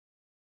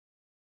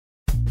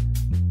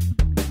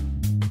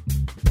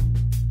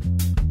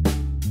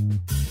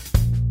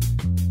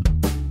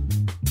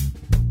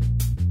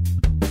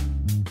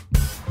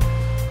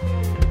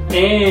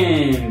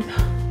And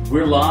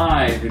we're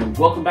live, and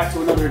welcome back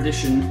to another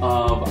edition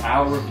of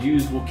Our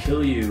Reviews Will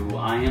Kill You.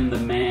 I am the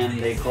man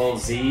they call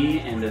Z,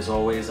 and as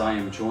always, I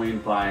am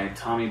joined by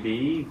Tommy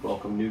B.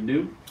 Welcome,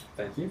 Noob.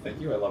 Thank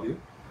you, I love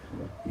you.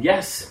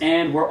 Yes,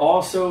 and we're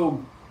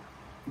also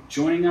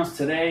joining us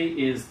today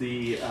is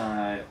the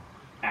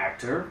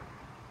actor,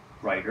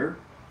 writer,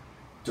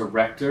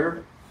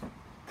 director,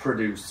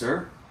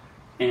 producer,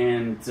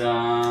 and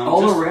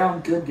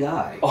all-around good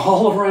guy.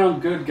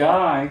 All-around good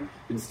guy,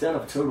 instead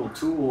of total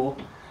tool,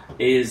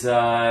 is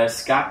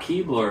Scott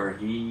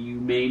Keebler. You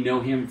may know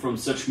him from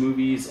such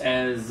movies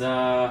as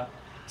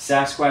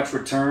Sasquatch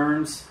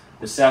Returns,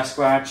 The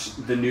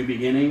Sasquatch, The New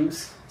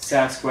Beginnings,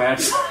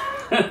 Sasquatch.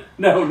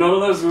 No, none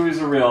of those movies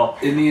are real.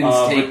 Indians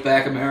Take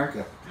Back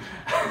America.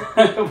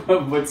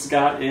 But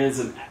Scott is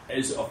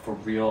a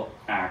for-real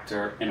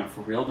actor and a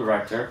for-real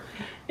director.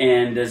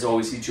 And as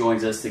always, he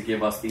joins us to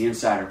give us the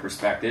insider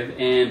perspective.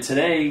 And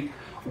today,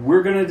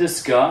 we're going to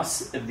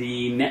discuss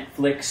the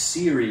Netflix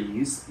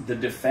series, The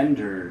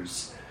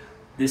Defenders.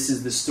 This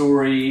is the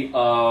story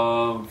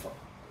of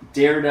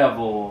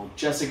Daredevil,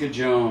 Jessica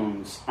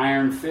Jones,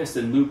 Iron Fist,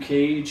 and Luke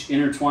Cage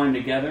intertwined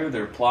together.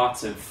 Their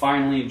plots have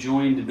finally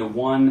joined into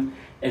one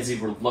as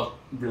a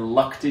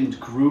reluctant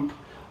group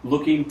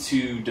looking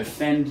to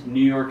defend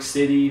New York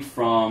City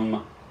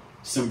from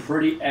some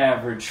pretty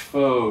average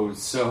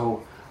foes.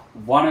 So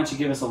why don't you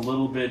give us a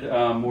little bit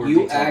more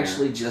detail? You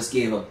actually just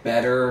gave a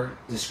better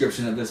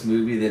description of this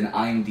movie than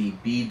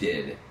IMDb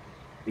did.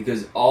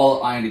 Because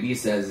all IMDb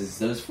says is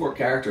those four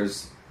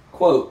characters,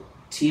 quote,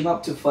 team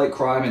up to fight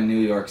crime in New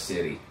York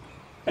City.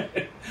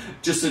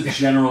 Just a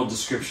general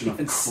description of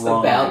it's crime.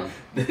 About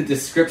the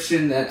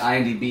description that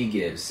IMDb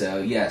gives.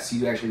 So yes,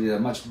 you actually did a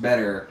much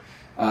better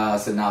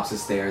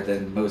synopsis there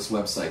than most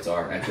websites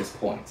are at this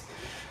point.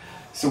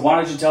 So why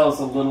don't you tell us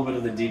a little bit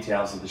of the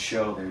details of the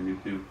show there,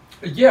 Noob?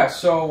 Yeah,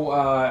 so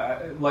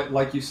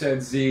like you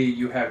said, Z,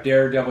 you have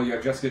Daredevil, you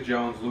have Jessica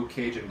Jones, Luke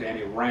Cage, and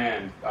Danny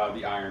Rand,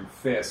 the Iron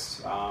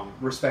Fist,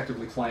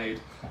 respectively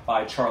played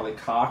by Charlie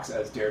Cox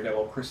as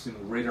Daredevil, Kristen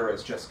Ritter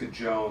as Jessica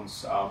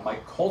Jones,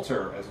 Mike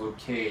Coulter as Luke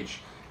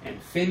Cage,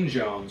 and Finn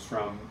Jones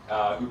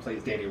who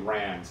plays Danny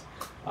Rand.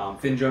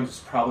 Finn Jones is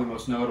probably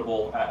most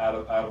notable out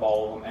of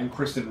all of them, and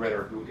Kristen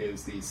Ritter, who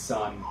is the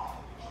son,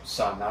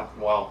 not,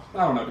 well,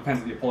 I don't know,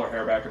 depends if you pull her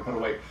hair back and put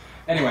away.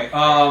 Anyway,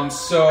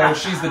 so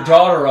she's the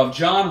daughter of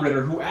John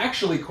Ritter, who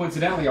actually,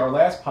 coincidentally, our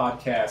last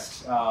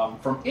podcast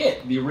from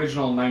It, the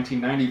original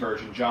 1990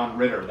 version, John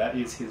Ritter, that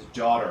is his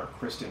daughter,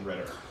 Kristen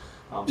Ritter.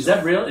 Is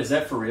that real? Is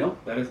that for real?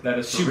 That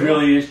is She for real.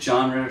 really is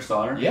John Ritter's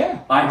daughter?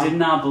 Yeah. I did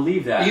not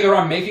believe that. Either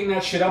I'm making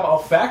that shit up, I'll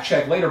fact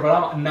check later, but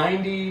I'm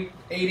 90,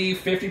 80,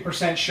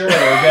 50% sure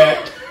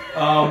that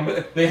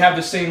they have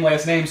the same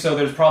last name, so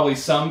there's probably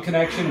some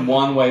connection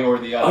one way or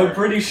the other. I'm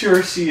pretty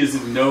sure she is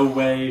in no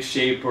way,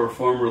 shape, or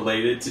form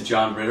related to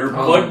John Ritter,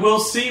 but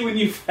we'll see when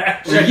you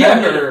fact check.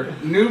 Remember,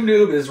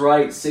 Noob is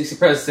right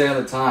 60%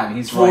 of the time.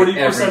 He's right 40%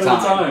 every of the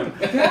time.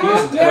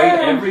 He's right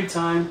every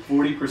time,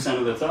 40%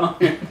 of the time.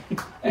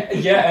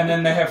 Yeah, and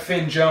then they have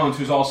Finn Jones,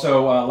 who's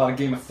also a lot of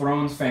Game of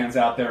Thrones fans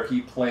out there.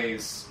 He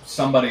plays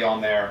somebody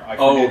on there. I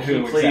forget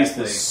who he plays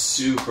exactly. the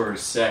super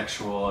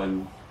sexual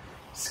and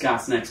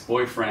Scott's next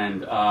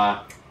boyfriend.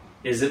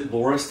 Is it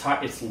Loris?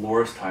 It's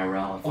Loris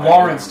Tyrell.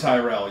 Lawrence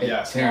Tyrell,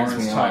 yes. Turns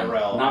Lawrence me on.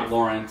 Tyrell. Not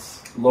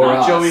Lawrence. Loras.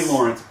 Not Joey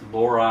Lawrence.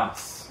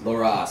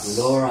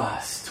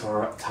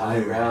 Loras.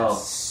 Tyrell.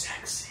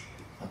 Sexy.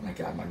 Oh my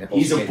god, my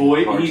nipples. He's a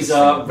boy. He's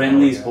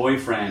Renly's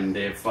boyfriend.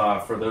 If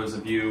for those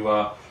of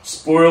you,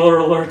 spoiler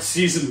alert,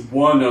 season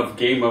 1 of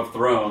Game of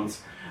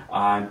Thrones.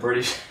 I'm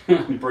pretty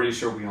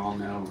sure we all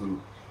know who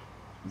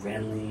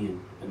Renly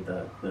and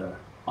the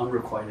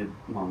unrequited,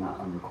 well, not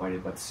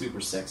unrequited, but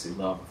super sexy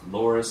love of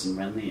Loras and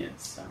Renly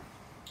is. So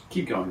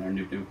keep going there,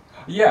 Noob.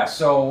 Yeah,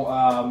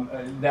 so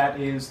that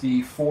is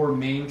the four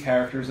main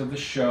characters of the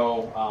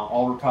show,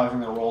 all reprising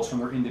their roles from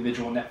their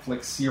individual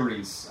Netflix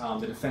series.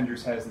 The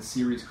Defenders has the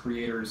series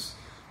creators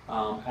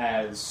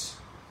as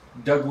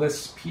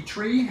Douglas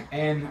Petrie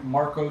and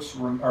Marco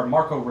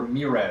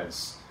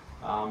Ramirez.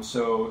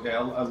 So,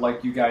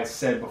 like you guys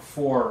said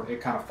before,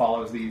 it kind of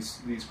follows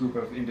these group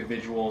of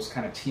individuals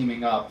kind of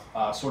teaming up,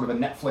 sort of a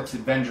Netflix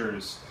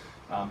Avengers.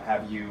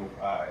 Have you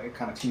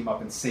kind of team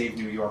up and save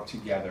New York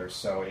together.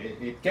 So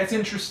it gets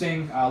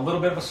interesting, a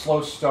little bit of a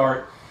slow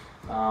start,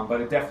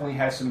 but it definitely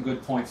has some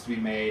good points to be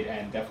made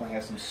and definitely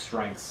has some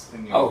strengths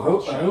in the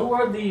overall show. Who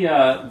are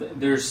the...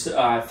 there's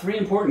 3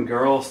 important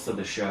girls to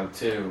the show,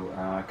 too.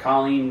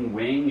 Colleen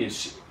Wing,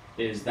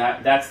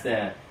 that's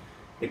the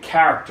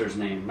character's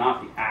name,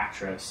 not the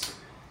actress.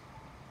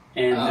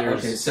 And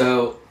there's... Okay,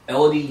 so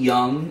Elodie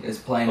Young is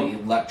playing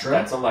Elektra.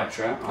 That's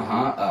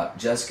Elektra.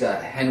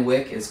 Jessica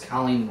Henwick is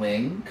Colleen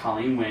Wing.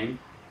 Colleen Wing.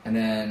 And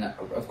then,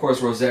 of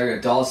course, Rosario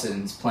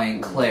Dawson's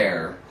playing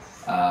Claire.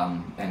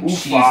 And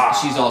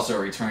she's also a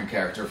return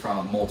character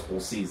from multiple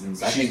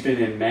seasons. She's been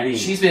in many.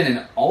 She's been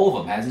in all of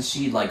them, hasn't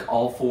she? Like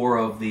all 4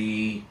 of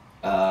the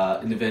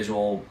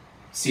individual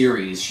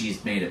series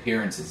she's made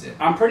appearances in.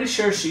 I'm pretty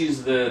sure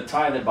she's the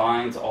tie that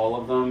binds all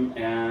of them,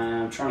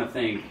 and I'm trying to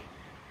think.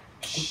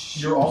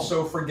 You're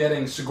also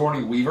forgetting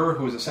Sigourney Weaver,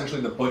 who is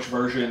essentially the butch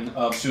version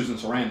of Susan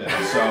Sarandon.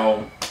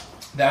 So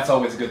that's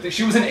always a good thing.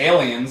 She was in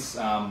Aliens,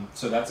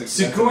 so that's a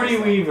Sigourney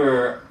nice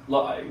Weaver.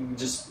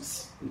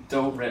 Just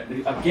don't rip.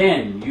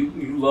 Again,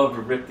 you love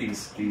to rip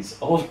these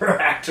older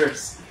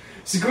actors.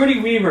 Sigourney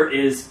Weaver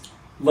is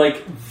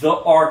like the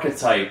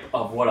archetype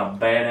of what a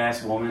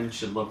badass woman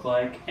should look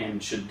like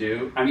and should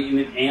do. I mean,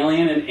 in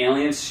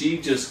Aliens, she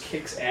just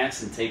kicks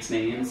ass and takes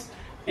names.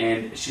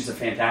 And she's a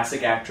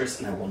fantastic actress,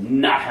 and I will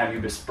not have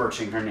you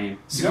besmirching her name.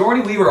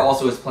 Sigourney Weaver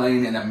also is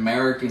playing an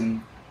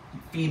American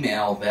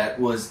female that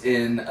was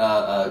in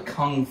a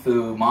kung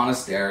fu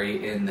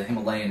monastery in the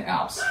Himalayan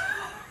Alps.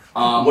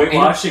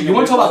 Whitewashing. You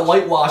want to talk about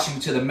whitewashing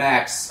to the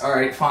max? All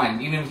right,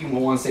 fine. Even if you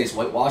want to say it's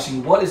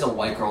whitewashing, what is a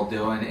white girl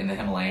doing in the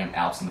Himalayan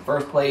Alps in the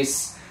first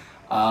place?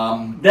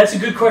 That's a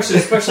good question,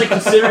 especially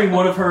considering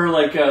one of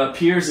her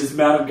peers is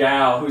Madame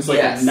Gao, who's like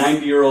Yes. a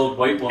 90-year-old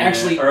white woman,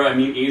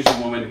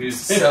 Asian woman who's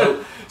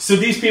so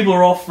these people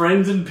are all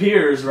friends and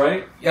peers,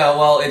 right? Yeah,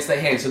 well, it's the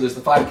hand. So there's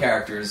the 5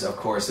 characters, of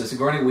course. So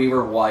Sigourney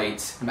Weaver,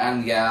 white,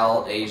 Madame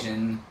Gao,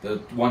 Asian, the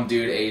one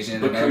dude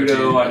Asian, another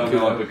Bakudo, I don't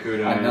know what Bakudo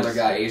is. another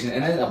guy Asian,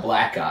 and then a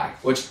black guy.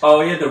 Which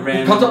the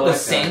random comes up the black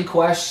same guy.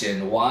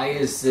 question: why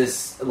is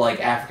this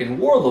African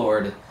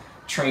warlord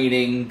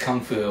training kung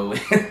fu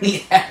in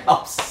the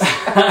Alps?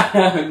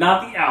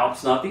 Not the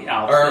Alps, the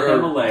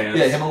Himalayas.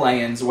 Yeah,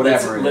 Himalayas,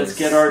 whatever. Let's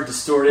get our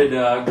distorted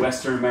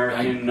Western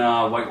American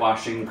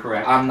whitewashing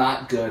correct. I'm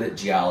not good at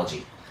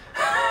geology.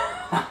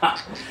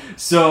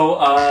 So,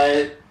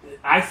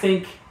 I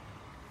think,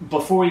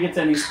 before we get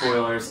to any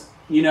spoilers,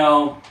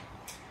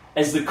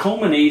 as the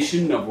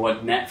culmination of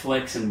what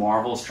Netflix and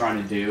Marvel's trying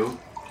to do,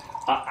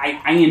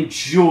 I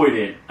enjoyed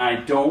it. I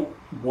don't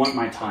want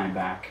my time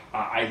back.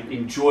 I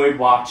enjoyed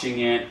watching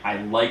it. I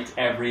liked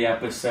every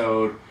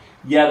episode.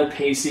 Yeah, the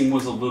pacing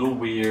was a little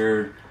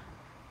weird.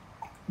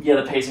 Yeah,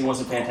 the pacing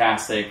wasn't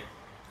fantastic.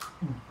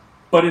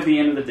 But at the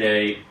end of the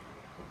day,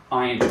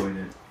 I enjoyed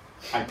it.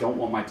 I don't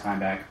want my time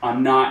back.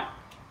 I'm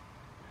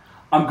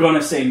going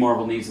to say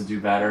Marvel needs to do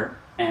better,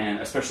 and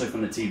especially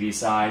from the TV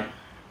side.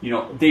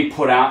 They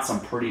put out some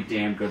pretty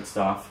damn good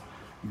stuff.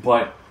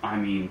 But, I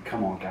mean,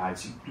 come on,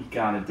 guys. You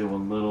got to do a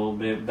little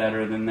bit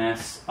better than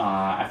this.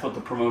 I thought the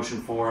promotion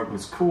for it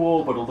was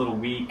cool, but a little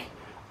weak.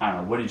 I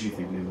don't know. What did you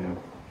think, Nubu?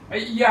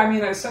 Yeah, I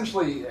mean,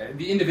 essentially,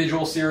 the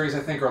individual series, I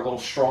think, are a little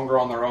stronger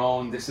on their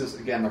own. This is,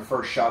 again, their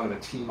first shot at a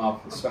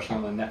team-up, especially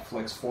on the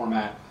Netflix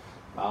format.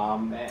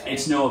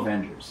 It's no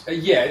Avengers.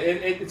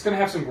 It's going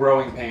to have some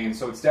growing pains,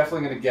 so it's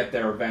definitely going to get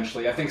there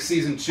eventually. I think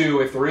Season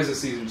 2, if there is a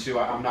Season 2,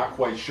 I'm not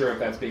quite sure if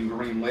that's being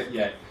green-lit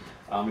yet.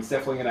 It's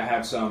definitely going to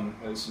have some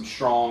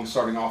strong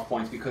starting off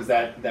points because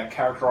that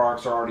character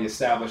arcs are already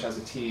established as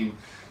a team,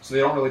 so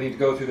they don't really need to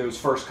go through those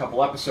first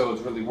couple episodes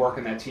really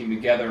working that team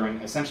together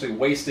and essentially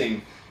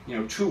wasting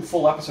 2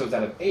 full episodes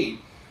out of 8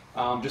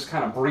 just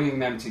kind of bringing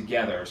them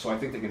together. So I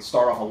think they can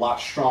start off a lot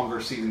stronger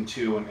Season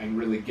 2 and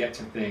really get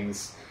to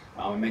things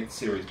and make the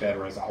series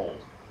better as a whole.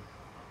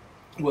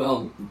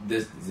 Well,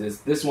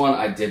 this one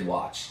I did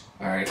watch.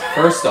 All right,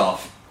 first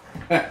off.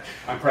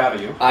 I'm proud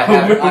of you. I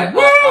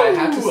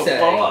have to say,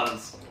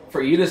 Applause.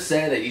 for you to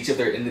say that each of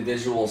their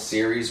individual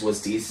series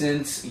was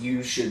decent,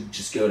 you should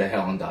just go to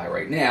hell and die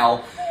right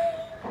now.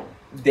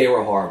 They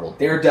were horrible.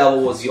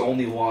 Daredevil was the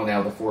only one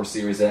out of the 4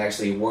 series that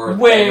actually worth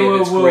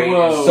its great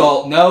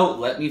salt. No,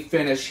 let me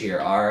finish here,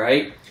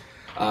 alright?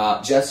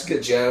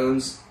 Jessica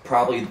Jones,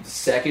 probably the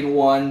second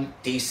one,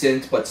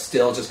 decent, but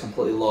still just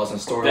completely lost in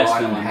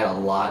storyline and had a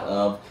lot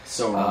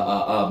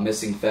of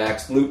missing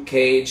facts. Luke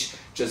Cage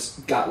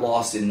just got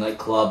lost in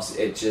nightclubs.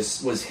 It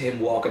just was him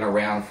walking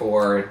around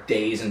for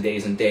days and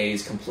days and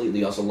days,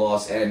 completely also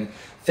lost. And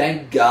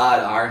thank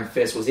God Iron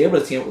Fist was able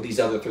to team up with these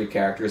other 3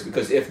 characters,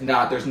 because if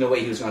not, there's no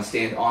way he was going to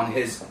stand on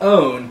his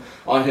own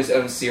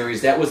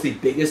series. That was the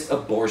biggest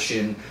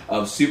abortion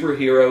of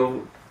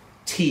superhero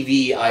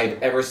TV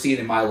I've ever seen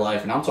in my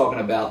life, and I'm talking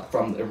about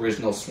from the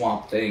original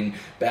Swamp Thing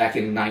back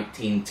in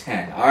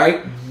 1910. All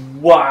right,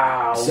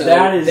 wow, so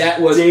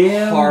that was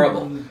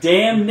horrible.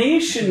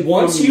 Damnation.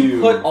 Once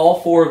you put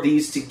all 4 of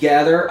these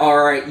together,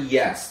 all right,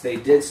 yes, they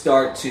did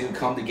start to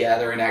come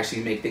together and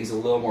actually make things a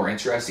little more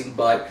interesting.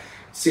 But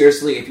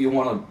seriously, if you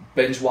want to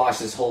binge watch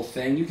this whole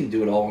thing, you can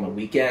do it all on a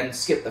weekend.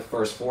 Skip the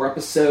first 4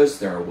 episodes;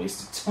 they're a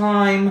waste of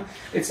time.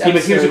 But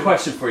here's a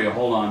question for you.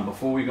 Hold on,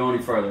 before we go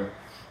any further.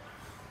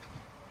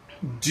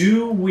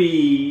 Do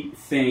we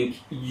think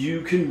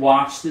you can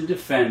watch The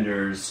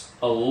Defenders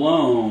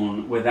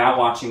alone without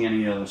watching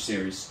any other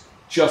series?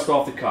 Just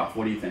off the cuff,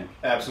 what do you think?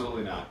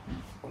 Absolutely not.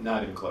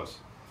 Not even close.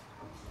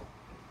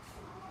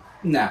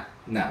 No.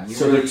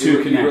 So the two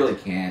you connect. really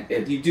can't.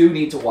 You do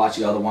need to watch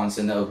the other ones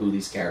to know who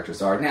these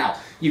characters are. Now,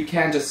 you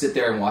can just sit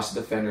there and watch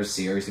the Defenders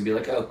series and be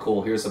like, oh,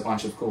 cool, here's a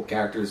bunch of cool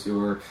characters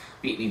who are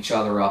beating each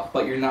other up,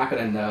 but you're not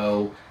going to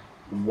know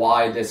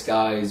why this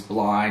guy is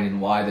blind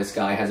and why this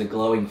guy has a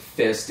glowing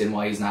fist and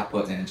why he's not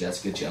putting it in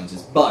Jessica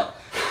Jones's butt.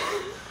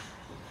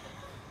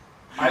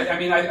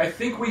 I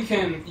think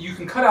you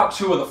can cut out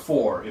 2 of the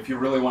 4 if you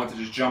really wanted to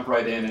just jump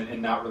right in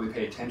and not really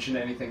pay attention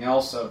to anything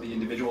else of the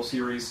individual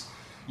series.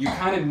 You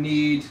kind of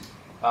need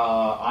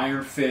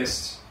Iron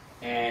Fist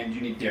and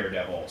you need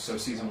Daredevil, so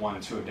season 1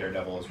 and 2 of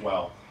Daredevil as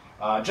well.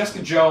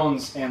 Jessica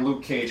Jones and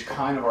Luke Cage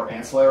kind of are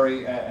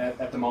ancillary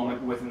at the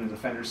moment within the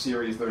Defenders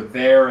series. They're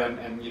there,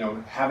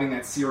 and having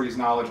that series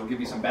knowledge will give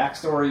you some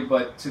backstory,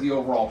 but to the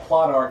overall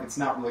plot arc, it's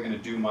not really going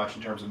to do much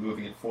in terms of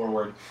moving it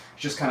forward.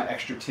 It's just kind of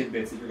extra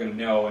tidbits that you're going to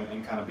know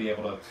and kind of be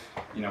able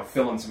to,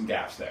 fill in some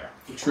gaps there.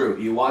 True.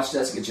 You watch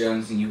Jessica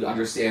Jones and you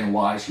understand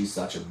why she's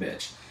such a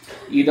bitch.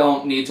 You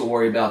don't need to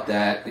worry about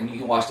that, and you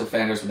can watch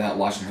Defenders without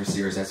watching her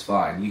series, that's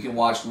fine. You can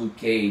watch Luke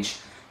Cage,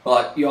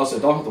 but you also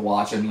don't have to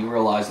watch him. You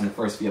realize in the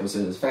first few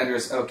episodes of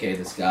Defenders, okay,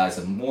 this guy's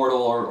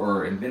immortal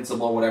or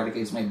invincible, whatever the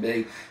case may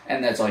be,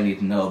 and that's all you need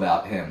to know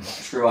about him.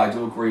 True, I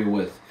do agree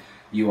with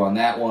you on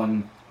that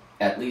one.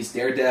 At least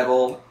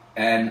Daredevil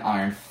and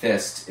Iron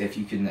Fist, if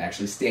you can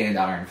actually stand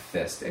Iron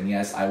Fist. And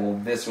yes, I will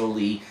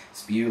viscerally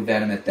spew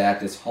venom at that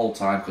this whole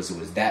time because it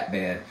was that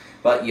bad.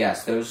 But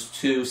yes, those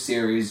 2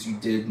 series you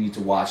did need to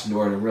watch in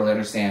order to really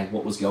understand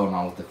what was going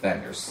on with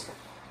Defenders.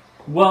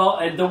 Well,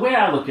 the way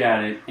I look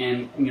at it,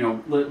 and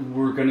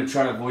we're going to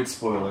try to avoid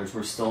spoilers.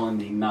 We're still in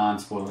the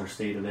non-spoiler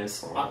state of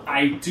this.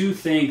 I do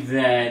think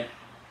that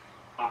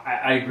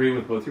I agree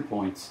with both your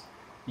points.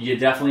 You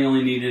definitely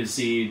only needed to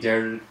see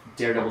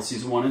Daredevil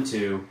season 1 and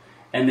 2,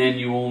 and then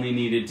you only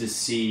needed to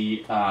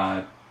see.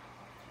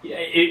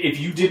 If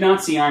you did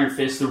not see Iron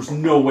Fist, there was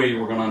no way you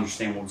were going to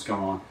understand what was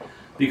going on,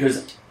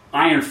 because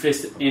Iron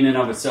Fist in and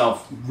of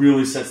itself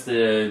really sets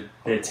the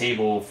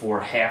table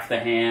for half the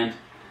hand.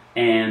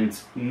 And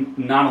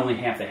not only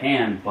half the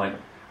hand, but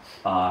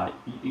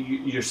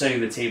you're setting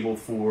the table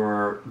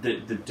for the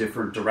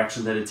different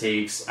directions that it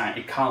takes.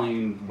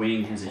 Colleen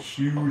Wing has a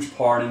huge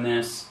part in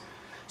this.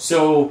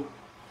 So,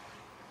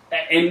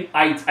 and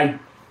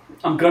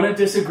I'm going to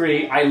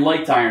disagree. I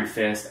liked Iron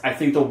Fist. I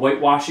think the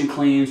whitewashing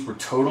claims were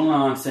total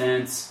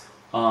nonsense.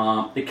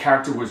 The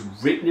character was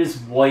written as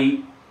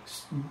white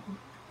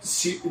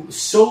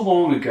so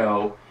long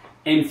ago.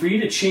 And for you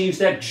to change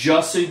that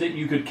just so that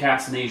you could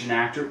cast an Asian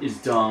actor is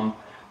dumb.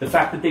 The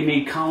fact that they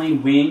made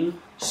Colleen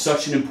Wing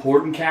such an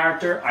important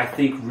character, I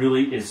think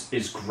really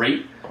is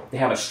great. They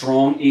have a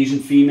strong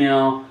Asian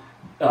female.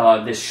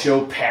 This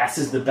show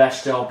passes the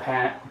Bechdel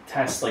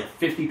test like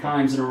 50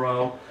 times in a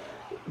row.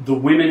 The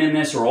women in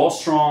this are all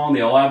strong.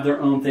 They all have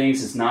their own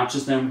things. It's not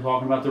just them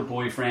talking about their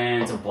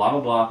boyfriends and blah, blah,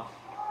 blah.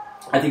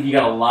 I think you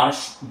got a lot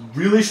of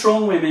really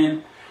strong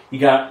women. You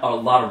got a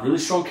lot of really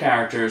strong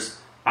characters.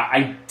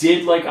 I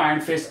did like Iron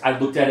Fist. I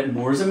looked at it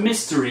more as a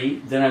mystery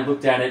than I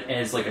looked at it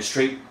as like a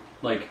straight,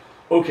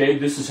 okay,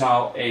 this is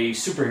how a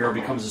superhero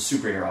becomes a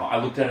superhero.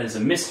 I looked at it as a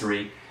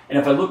mystery. And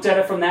if I looked at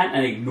it from that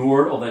and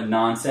ignored all that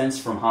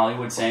nonsense from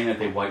Hollywood saying that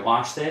they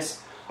whitewashed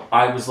this,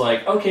 I was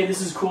like, okay,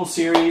 this is a cool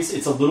series.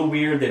 It's a little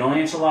weird. They don't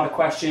answer a lot of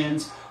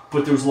questions,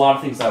 but there was a lot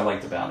of things that I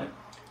liked about it.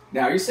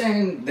 Now, you're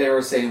saying they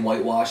were saying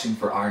whitewashing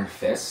for Iron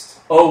Fist?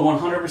 Oh,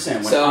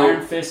 100%. When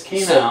Iron Fist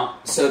came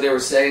out... So they were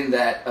saying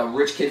that a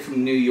rich kid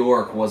from New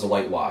York was a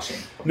whitewashing?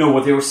 No,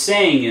 what they were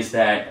saying is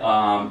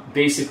that,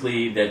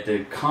 basically, that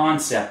the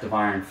concept of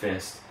Iron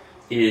Fist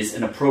is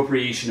an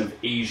appropriation of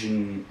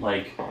Asian,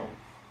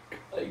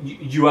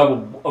 you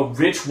have a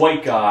rich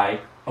white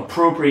guy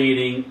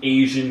appropriating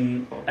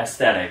Asian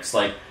aesthetics.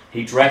 Like,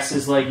 he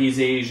dresses like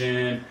he's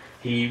Asian,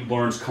 he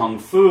learns kung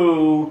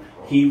fu,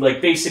 he,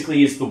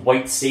 basically is the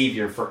white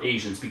savior for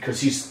Asians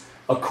because he's...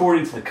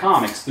 According to the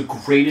comics, the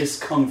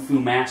greatest kung fu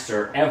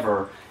master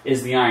ever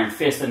is the Iron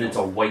Fist, and it's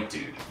a white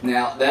dude.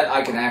 Now, that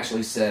I can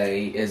actually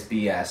say is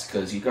BS,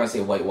 because you guys say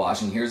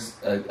whitewashing. Here's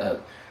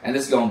and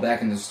this is going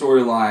back in the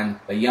storyline,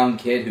 a young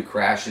kid who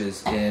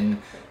crashes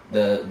in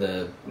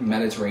the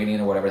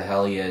Mediterranean or whatever the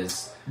hell he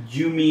is.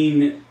 You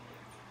mean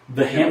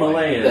the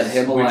Himalayas, the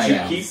Himalayas.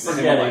 Which you keep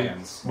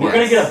forgetting. We're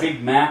going to get a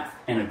big map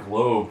and a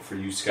globe for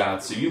you,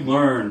 Scott, so you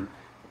learn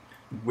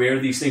where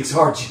these things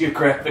are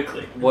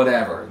geographically.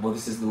 Whatever. Well,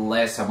 this is the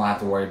last time I'll have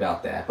to worry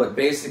about that. But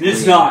basically...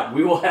 It's not.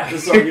 We will have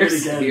this argument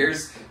again.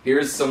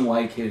 Here's some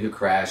white kid who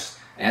crashed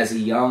as a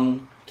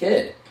young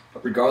kid.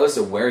 Regardless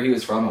of where he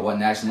was from and what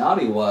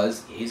nationality he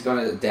was, he's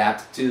going to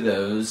adapt to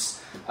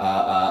those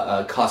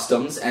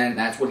customs, and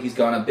that's what he's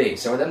going to be.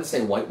 So for them to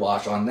say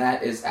whitewash on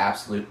that is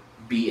absolute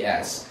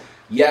BS.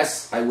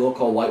 Yes, I will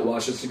call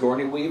whitewash a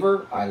Sigourney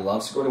Weaver. I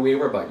love Sigourney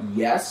Weaver, but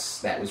yes,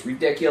 that was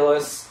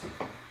ridiculous.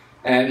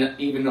 And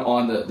even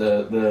on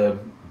the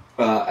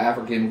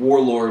African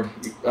warlord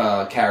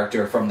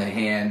character from The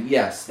Hand,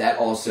 yes, that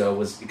also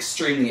was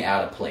extremely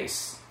out of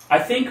place. I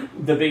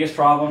think the biggest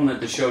problem that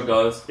the show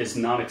does is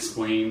not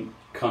explain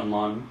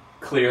Kunlun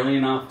clearly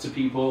enough to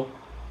people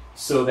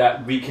so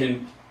that we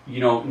can,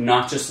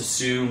 not just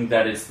assume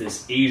that it's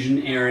this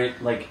Asian area,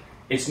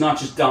 it's not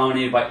just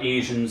dominated by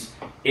Asians,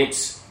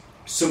 it's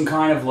some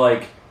kind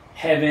of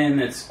heaven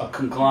that's a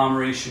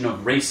conglomeration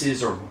of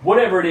races or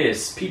whatever it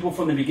is, people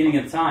from the beginning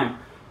of the time.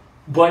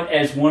 But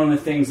as one of the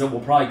things that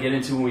we'll probably get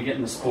into when we get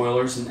into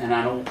spoilers, and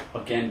I don't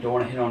want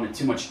to hit on it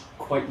too much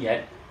quite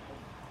yet,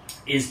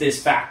 is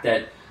this fact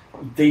that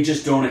they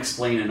just don't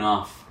explain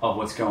enough of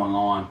what's going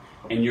on,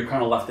 and you're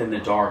kind of left in the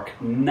dark,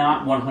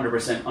 not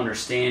 100%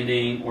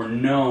 understanding or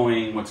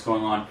knowing what's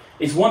going on.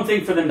 It's one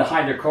thing for them to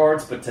hide their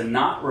cards, but to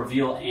not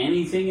reveal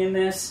anything in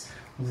this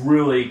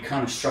really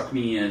kind of struck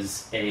me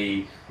as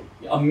a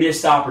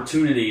missed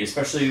opportunity,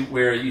 especially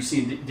where you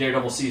see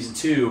Daredevil Season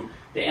 2,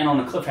 they end on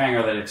a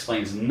cliffhanger that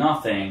explains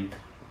nothing.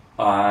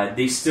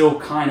 They still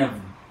kind of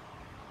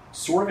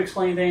sort of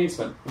explain things,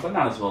 but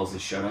not as well as they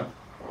should have,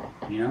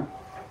 you know?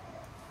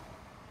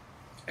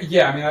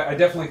 Yeah, I mean, I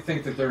definitely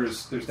think that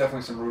there's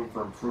definitely some room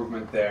for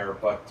improvement there,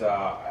 but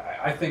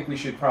I think we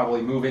should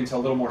probably move into a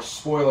little more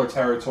spoiler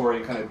territory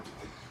and kind of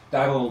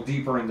dive a little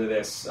deeper into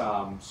this.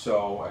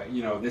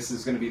 This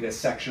is going to be this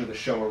section of the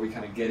show where we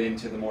kind of get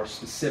into the more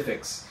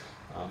specifics.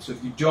 So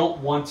if you don't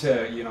want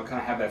to, kind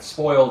of have that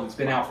spoiled, it's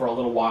been out for a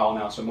little while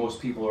now, so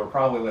most people who are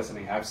probably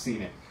listening have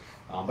seen it.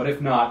 But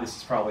if not, this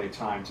is probably a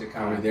time to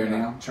kind of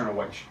now? turn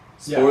away.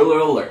 Spoiler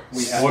alert.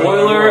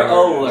 Spoiler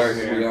alert.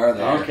 Here. We are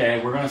there.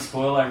 Okay, we're going to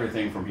spoil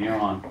everything from here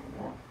on.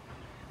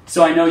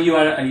 So I know you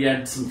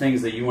had some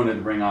things that you wanted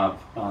to bring up,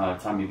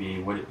 Tommy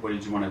B. What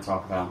did you want to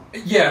talk about?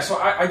 Yeah, so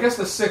I guess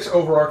the 6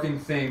 overarching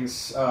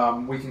things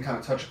we can kind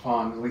of touch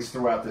upon, at least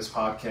throughout this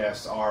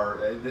podcast,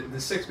 are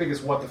the 6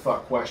 biggest what the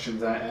fuck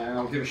questions, and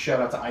I'll give a shout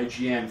out to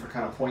IGN for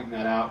kind of pointing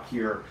that out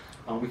here.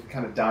 We can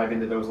kind of dive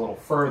into those a little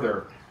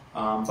further.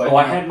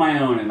 I had my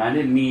own, and I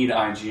didn't need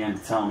IGN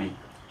to tell me,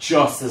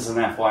 just as an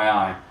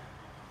FYI.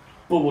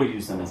 But we'll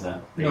use them as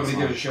a baseline. Nobody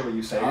gives a shit what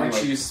you say. Aren't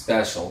anyway. you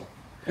special?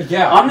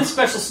 Yeah. I'm the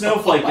special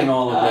snowflake in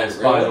all of this,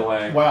 by the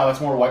way. Wow, that's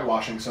more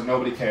whitewashing, so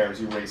nobody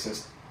cares, you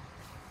racist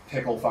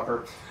pickle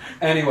fucker.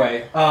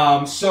 Anyway,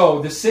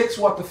 so the 6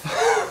 what the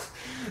fuck...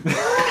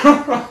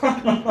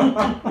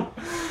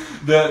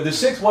 the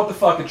 6 what the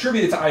fuck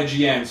attributed to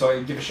IGN, so I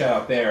can give a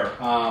shout out there,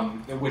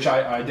 which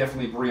I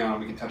definitely agree on,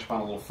 we can touch upon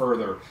a little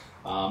further,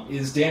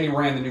 is Danny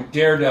Rand the new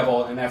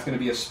Daredevil, and that's going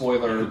to be a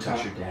spoiler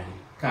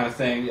kind of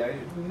thing.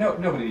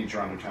 Nobody needs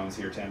your undertones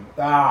here, Tim.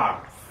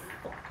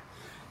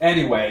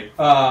 Anyway,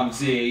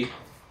 Z,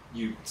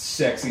 you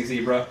sexy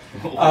zebra.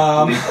 Leave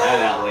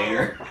that out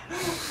later.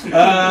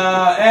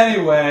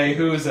 Anyway,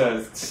 who's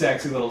a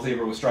sexy little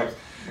zebra with stripes?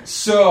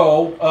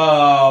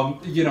 So,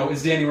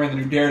 is Danny Rand the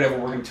new Daredevil?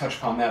 We're going to touch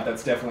upon that.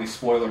 That's definitely a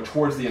spoiler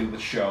towards the end of the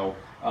show.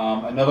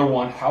 Another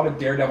one, how did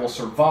Daredevil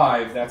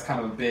survive? That's kind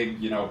of a big,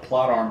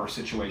 plot armor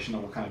situation that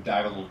we'll kind of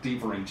dive a little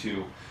deeper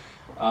into.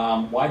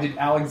 Why did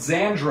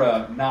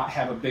Alexandra not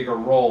have a bigger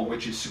role,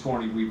 which is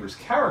Sigourney Weaver's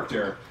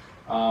character?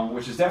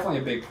 Which is definitely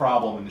a big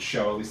problem in the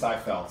show, at least I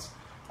felt.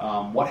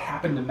 What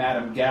happened to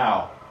Madame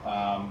Gao,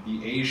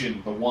 the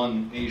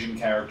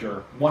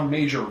one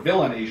major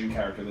villain Asian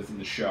character that's in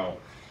the show?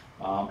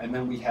 And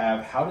then we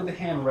have, how did the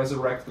Hand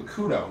resurrect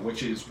Bakuto,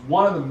 which is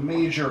one of the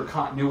major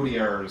continuity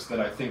errors that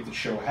I think the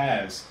show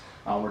has.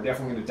 We're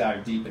definitely going to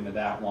dive deep into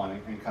that one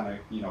and kind of,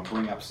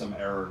 bring up some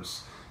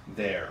errors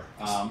there.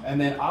 And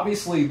then,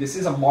 obviously, this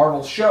is a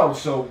Marvel show,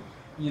 so,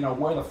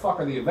 where the fuck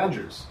are the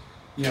Avengers?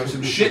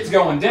 Some shit's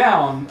going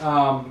down.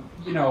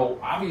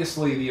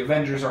 Obviously the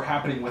Avengers are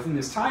happening within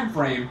this time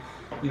frame.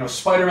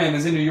 Spider-Man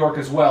is in New York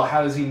as well.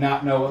 How does he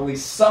not know at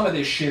least some of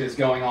this shit is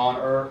going on?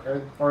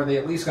 Or are they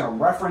at least going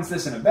to reference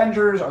this in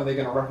Avengers? Are they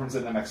going to reference it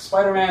in the next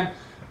Spider-Man?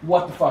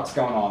 What the fuck's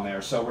going on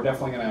there? So we're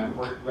definitely going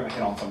to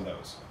hit on some of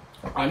those.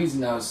 I need to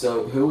know,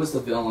 so who was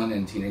the villain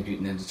in Teenage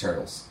Mutant Ninja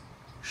Turtles?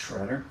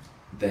 Shredder?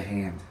 The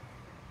Hand.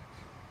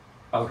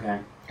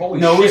 Okay. Holy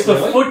no, shit, it was the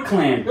really? Foot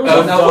Clan. It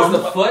was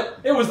the Foot?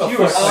 It was the You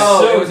Foot were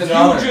Clan. so it was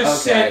another. You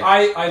just Okay. said,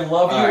 I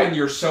love you All right. and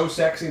you're so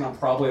sexy, and I'm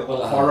probably a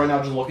little hard right now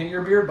just looking at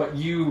your beard, but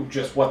you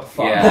just, what the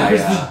fuck?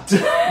 Yeah.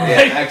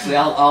 Actually,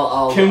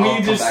 I'll Can I'll we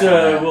come just, back on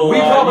that. we'll, We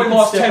you probably can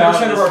lost step out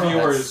 10% of this our one.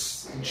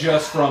 viewers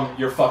just from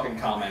your fucking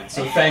comments,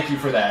 so thank you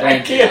for that.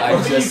 Thank you.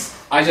 can't believe-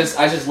 I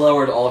just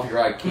lowered all of your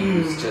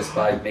IQs just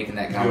by making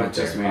that You comment.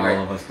 just there. made All all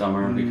right. of us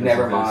dumber. Because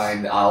Never of this.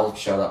 mind. I'll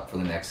shut up for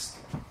the next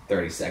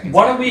 30 seconds.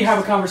 Why don't we have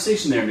a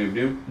conversation there, Noob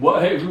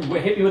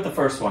Noob? Hit me with the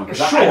first one, because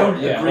I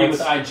don't agree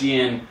with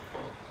IGN.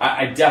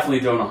 I definitely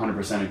don't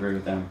 100% agree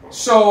with them.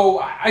 So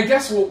I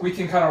guess what we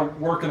can kind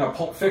of work in a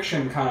Pulp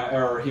Fiction kind of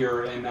error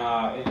here in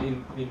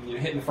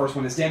hitting the first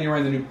one is Danny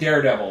Rand the new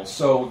Daredevil.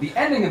 So the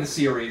ending of the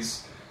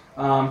series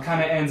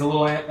kind of ends a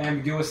little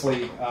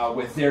ambiguously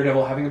with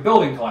Daredevil having a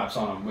building collapse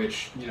on him,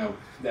 which,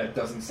 that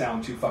doesn't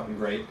sound too fucking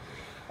great.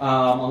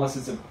 Unless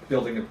it's a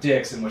building of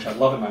dicks, in which I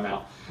love in my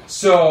mouth.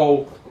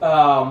 So,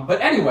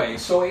 but anyway,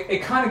 so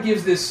it kind of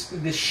gives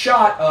this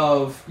shot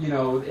of,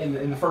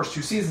 in the first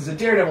 2 seasons of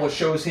Daredevil, it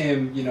shows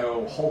him,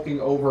 hulking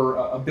over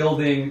a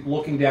building,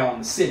 looking down on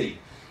the city.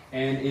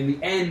 And in the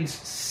end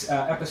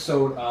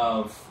episode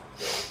of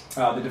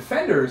The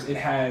Defenders, it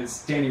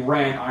has Danny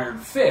Rand, Iron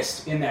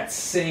Fist, in that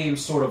same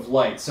sort of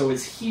light. So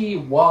is he,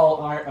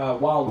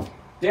 while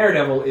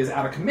Daredevil is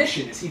out of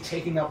commission, is he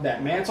taking up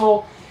that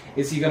mantle?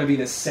 Is he going to be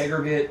the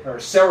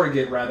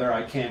surrogate rather?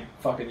 I can't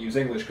fucking use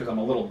English because I'm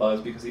a little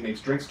buzzed because he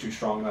makes drinks too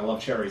strong and I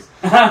love cherries.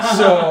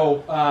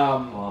 So,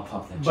 I'll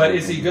pop that but cherry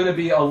is he in. going to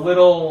be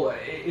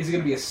is he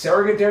going to be a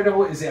surrogate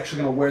Daredevil? Is he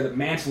actually going to wear the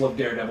mantle of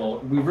Daredevil?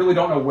 We really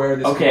don't know where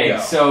this Okay, could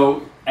go.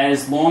 so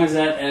as long as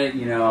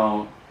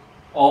that,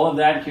 all of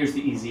that, here's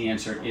the easy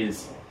answer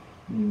is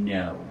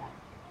no.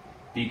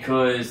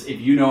 Because if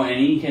you know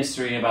any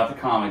history about the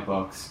comic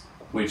books,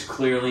 which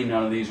clearly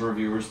none of these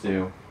reviewers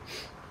do,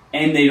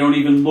 and they don't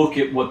even look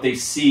at what they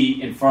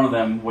see in front of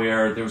them,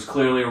 where there was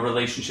clearly a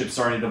relationship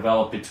starting to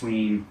develop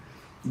between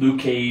Luke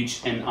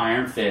Cage and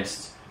Iron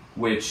Fist,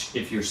 which,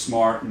 if you're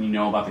smart and you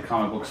know about the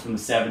comic books from the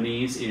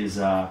 70s, is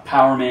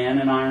Power Man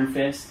and Iron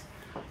Fist.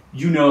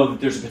 You know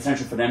that there's a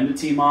potential for them to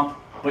team up,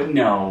 but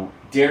no,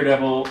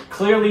 Daredevil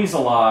clearly is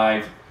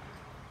alive.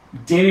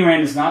 Danny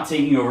Rand is not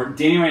taking over.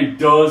 Danny Rand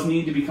does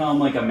need to become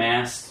like a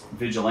masked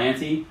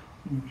vigilante,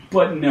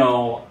 but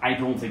no, I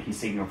don't think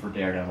he's taking over for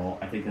Daredevil.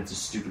 I think that's a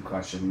stupid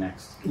question.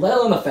 Next. Let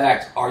alone the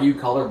fact, are you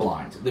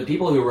colorblind? The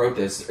people who wrote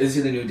this, is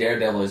he the new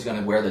Daredevil? Is he going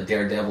to wear the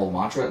Daredevil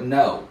mantra?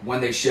 No. When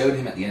they showed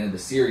him at the end of the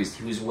series,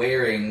 he was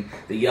wearing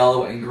the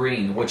yellow and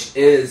green, which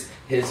is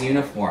his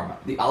uniform.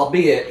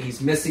 Albeit, he's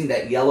missing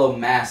that yellow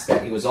mask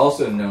that he was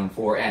also known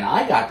for, and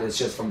I got this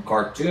just from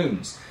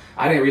cartoons.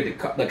 I didn't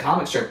read the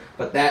comic strip,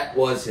 but that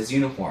was his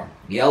uniform.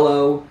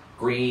 Yellow,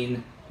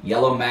 green,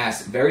 yellow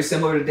mask. Very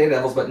similar to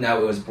Daredevil's, but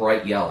no, it was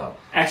bright yellow.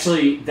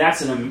 Actually,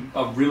 that's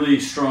a really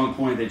strong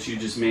point that you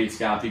just made,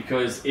 Scott,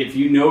 because if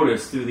you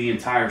notice through the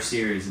entire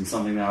series, and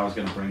something that I was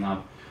going to bring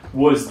up,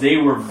 was they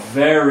were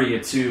very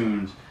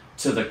attuned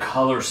to the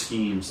color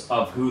schemes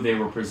of who they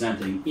were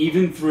presenting,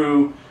 even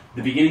through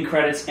the beginning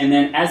credits, and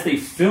then as they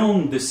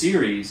filmed the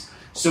series.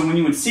 So when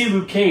you would see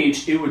Luke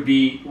Cage, it would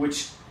be,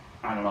 which,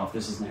 I don't know if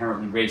this is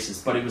inherently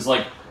racist, but it was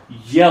like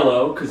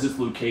yellow, because it's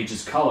Luke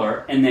Cage's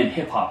color, and then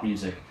hip-hop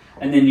music.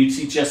 And then you'd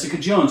see Jessica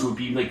Jones would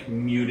be like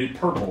muted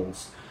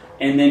purples.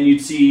 And then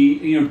you'd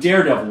see,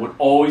 Daredevil would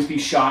always be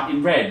shot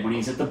in red. When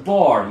he's at the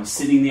bar, he's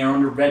sitting there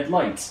under red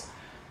lights.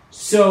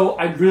 So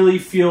I really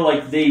feel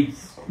like they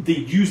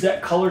used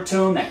that color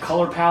tone, that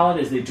color palette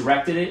as they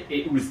directed it.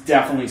 It was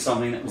definitely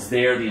something that was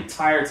there the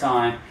entire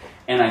time.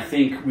 And I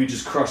think we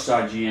just crushed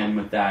IGN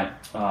with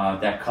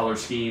that color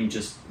scheme.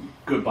 Just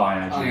goodbye,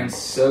 IGN. I am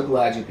so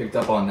glad you picked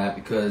up on that,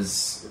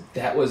 because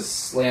that was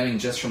slamming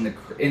just from the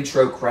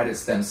intro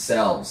credits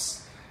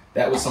themselves.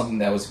 That was something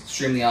that was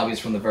extremely obvious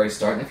from the very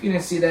start. And if you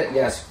didn't see that,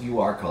 yes, you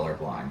are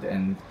colorblind.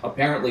 And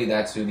apparently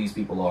that's who these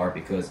people are,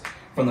 because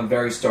from the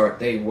very start,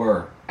 they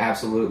were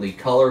absolutely.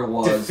 Color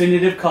was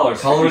definitive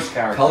colors.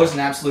 Color's an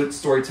absolute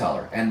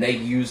storyteller, and they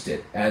used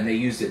it. And they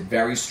used it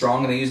very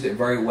strong, and they used it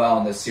very well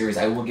in this series.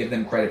 I will give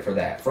them credit for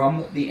that.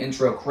 From the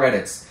intro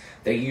credits,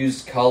 they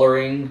used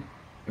coloring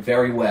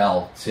very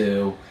well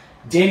to...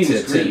 Danny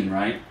was green,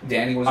 right?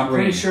 Danny was green. I'm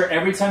pretty green. sure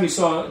every time you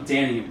saw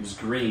Danny, it was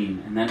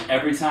green. And then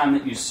every time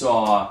that you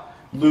saw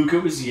Luke,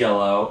 it was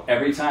yellow.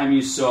 Every time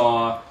you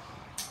saw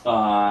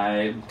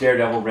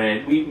Daredevil,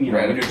 red. We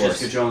know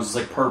Jessica Jones is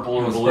like purple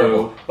or blue.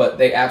 Purple. But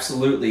they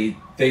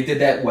did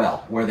that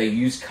well, where they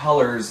used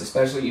colors,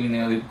 especially even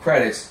in the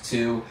credits,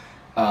 to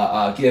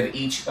give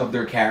each of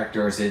their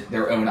characters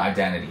their own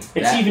identity.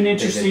 It's even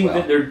interesting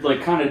that they're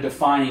like kind of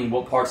defining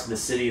what parts of the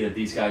city that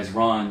these guys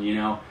run,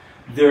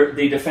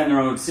 They defend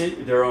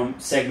their own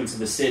segments of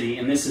the city,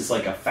 and this is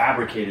like a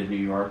fabricated New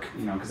York,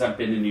 because I've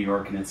been to New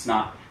York, and it's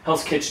not...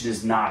 Hell's Kitchen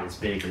is not as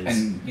big as...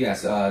 And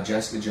yes,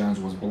 Jessica Jones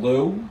was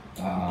blue.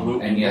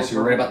 And yes,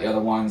 you're right about the other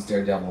ones.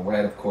 Daredevil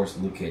red, of course,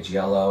 Luke Cage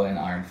yellow, and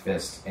Iron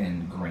Fist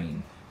in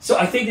green. So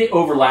I think they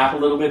overlap a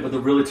little bit, but they're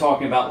really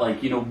talking about,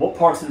 what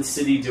parts of the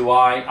city do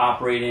I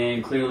operate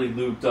in? Clearly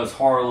Luke does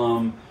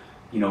Harlem,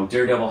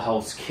 Daredevil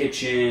Hell's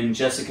Kitchen,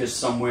 Jessica's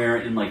somewhere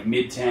in,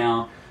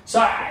 Midtown. So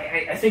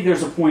I think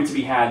there's a point to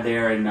be had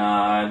there,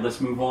 and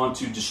let's move on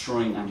to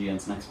destroying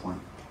IGN's next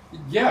point.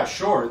 Yeah,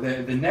 sure.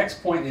 The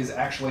next point is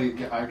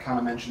actually, I kind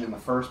of mentioned in the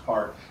first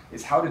part,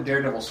 is how did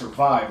Daredevil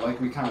survive? Like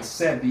we kind of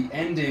said, the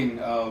ending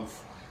of,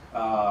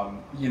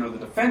 the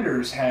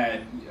Defenders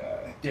had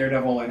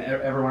Daredevil and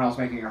everyone else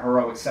making a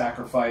heroic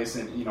sacrifice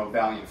and,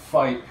 valiant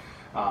fight,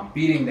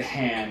 beating the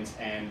Hand,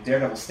 and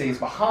Daredevil stays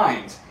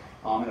behind.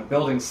 And a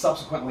building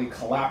subsequently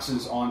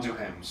collapses onto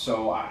him.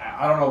 So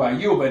I don't know about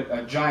you, but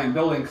a giant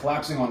building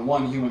collapsing on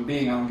one human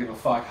being, I don't give a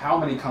fuck how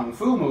many kung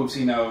fu moves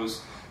he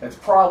knows, that's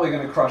probably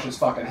going to crush his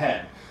fucking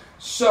head.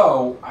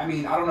 So, I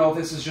don't know if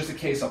this is just a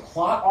case of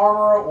plot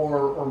armor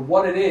or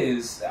what it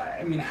is.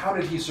 How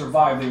did he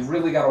survive? They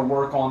really got to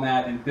work on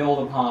that and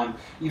build upon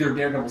either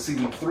Daredevil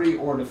Season 3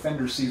 or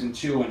Defenders Season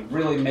 2 and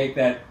really make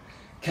that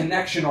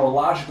connection or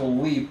logical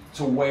leap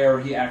to where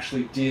he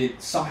actually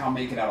did somehow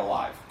make it out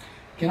alive.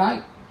 Can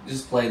I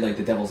just play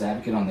the devil's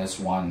advocate on this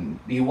one?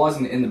 He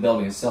wasn't in the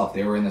building itself.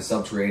 They were in the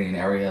subterranean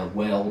area,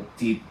 well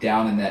deep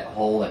down in that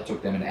hole that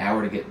took them an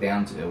hour to get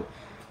down to,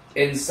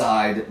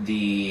 inside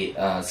the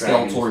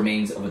skeletal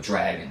remains of a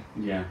dragon.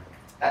 Yeah.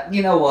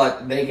 You know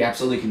what? They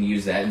absolutely can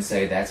use that and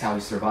say that's how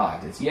he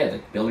survived. It's, yeah, the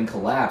building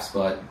collapsed,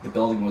 but the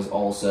building was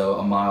also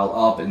a mile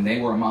up, and they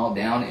were a mile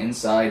down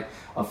inside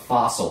a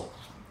fossil.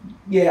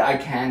 Yeah, I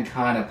can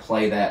kind of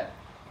play that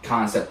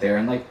concept there,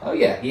 and like, oh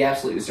yeah, he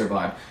absolutely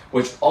survived.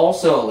 Which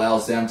also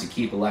allows them to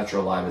keep Elektra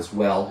alive as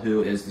well,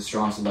 who is the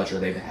strongest Elektra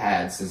they've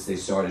had since they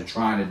started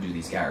trying to do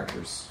these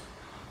characters.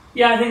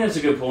 Yeah, I think that's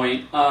a good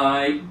point.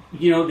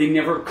 They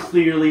never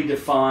clearly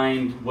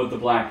defined what the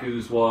Black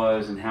Ooze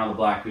was and how the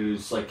Black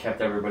Ooze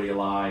kept everybody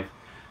alive.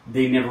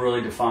 They never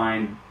really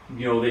defined.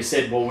 They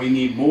said, well, we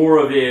need more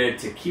of it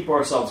to keep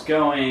ourselves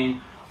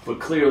going. But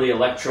clearly,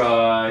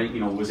 Elektra,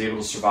 was able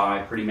to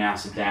survive pretty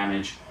massive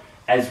damage,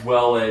 as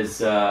well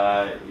as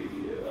oh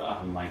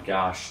my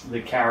gosh,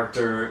 the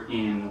character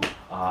in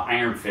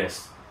Iron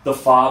Fist, the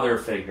father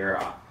figure.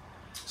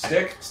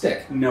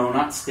 Stick? No,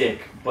 not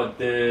Stick, but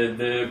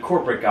the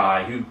corporate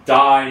guy who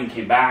died and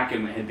came back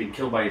and had been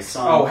killed by his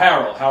son. Oh,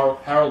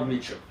 Harold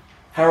Meacham.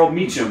 Harold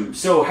Meacham.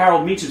 So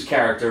Harold Meacham's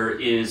character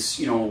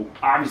is,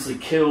 obviously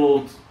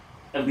killed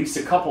at least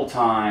a couple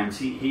times.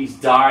 He's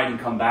died and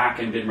come back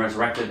and been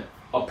resurrected,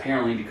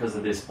 apparently because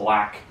of this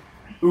black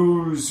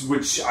ooze,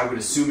 which I would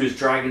assume is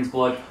dragon's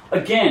blood.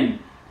 Again,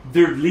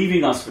 they're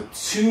leaving us with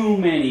too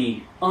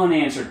many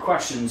unanswered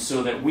questions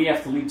so that we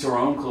have to lead to our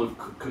own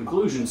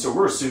conclusion. So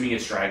we're assuming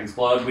it's dragon's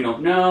blood. We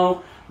don't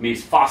know. Maybe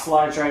it's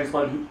fossilized dragon's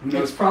blood. Who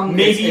knows?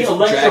 Maybe it's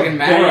dragon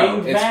marrow.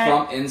 It's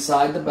from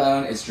inside the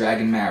bone. It's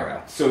dragon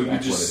marrow. So you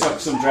just suck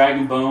some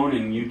dragon bone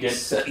and you get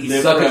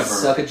live forever.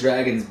 Suck a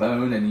dragon's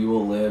bone and you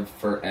will live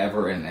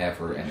forever and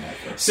ever and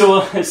ever.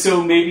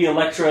 So maybe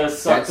Elektra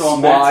sucked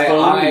on Matt's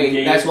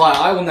bone. That's why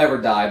I will never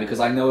die,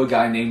 because I know a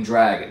guy named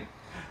Dragon.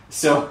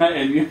 So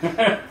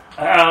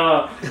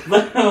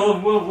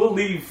we'll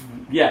leave.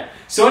 Yeah.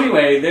 So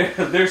anyway,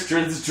 there's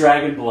this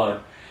dragon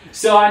blood.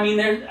 So I mean,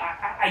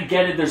 I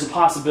get it. There's a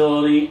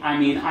possibility. I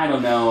mean, I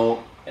don't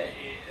know.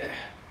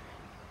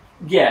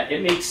 Yeah,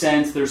 it makes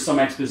sense. There's some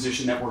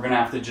exposition that we're gonna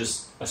have to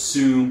just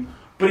assume.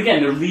 But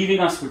again, they're leaving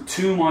us with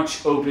too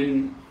much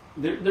open.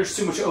 There's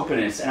too much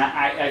openness, and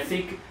I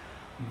think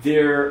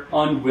their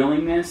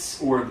unwillingness,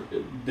 or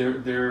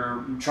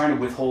they're trying to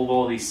withhold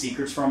all these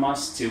secrets from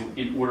us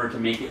in order to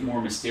make it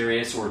more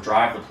mysterious or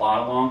drive the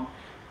plot along,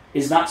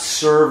 is not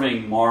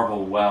serving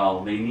Marvel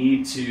well. They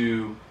need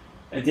to.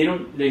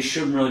 They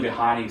shouldn't really be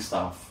hiding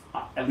stuff.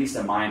 At least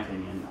in my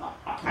opinion,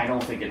 I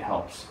don't think it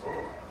helps.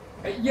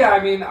 Yeah,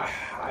 I mean,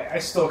 I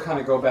still kind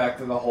of go back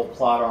to the whole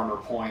plot armor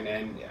point,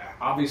 and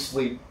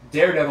obviously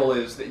Daredevil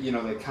is the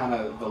kind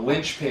of the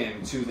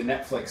linchpin to the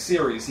Netflix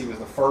series. He was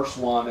the first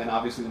one, and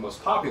obviously the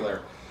most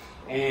popular.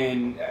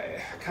 And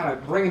kind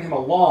of bringing him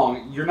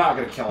along, you're not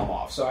going to kill him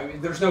off. So I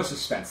mean, there's no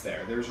suspense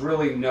there. There's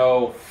really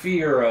no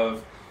fear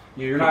of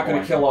you're not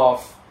going to kill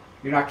off.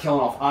 You're not killing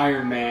off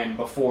Iron Man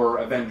before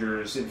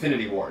Avengers: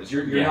 Infinity Wars.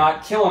 You're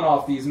not killing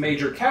off these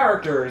major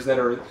characters that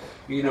are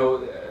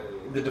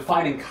the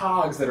defining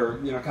cogs that are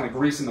kind of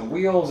greasing the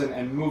wheels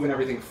and moving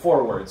everything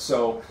forward.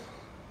 So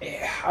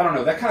I don't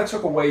know, that kind of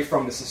took away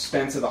from the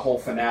suspense of the whole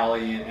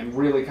finale and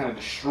really kind of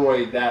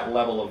destroyed that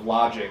level of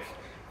logic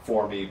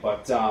for me.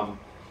 But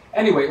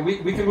anyway,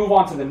 we can move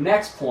on to the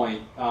next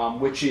point,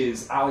 which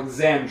is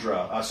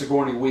Alexandra,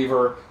 Sigourney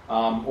Weaver,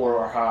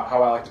 or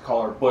how I like to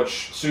call her,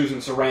 Butch Susan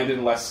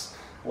Sarandon,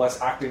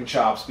 less acting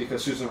chops,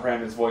 because Susan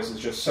Sarandon's voice is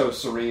just so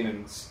serene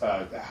and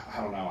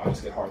I don't know. I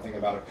just get hard thinking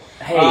about her.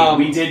 Hey,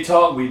 we did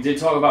talk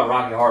about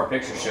Rocky Horror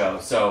Picture Show.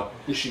 So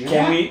is she in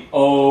can that? we?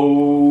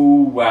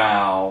 Oh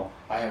wow!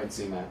 I haven't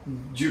seen that.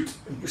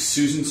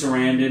 Susan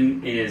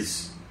Sarandon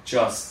is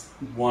just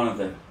one of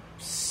the.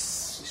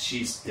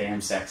 She's damn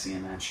sexy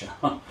in that show.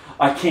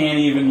 I can't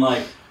even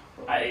what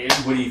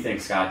do you think,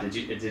 Scott? Did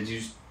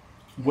you?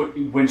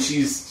 When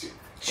she's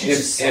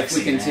just sexy,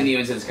 if we continue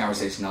into this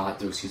conversation, I'll have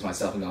to excuse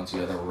myself and go into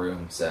the other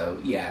room. So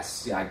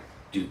yes, I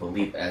do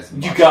believe as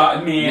much. You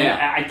got me.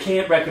 Yeah. I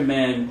can't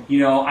recommend.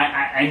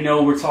 I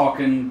know we're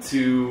talking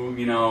to.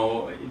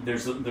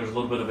 There's a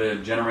little bit of a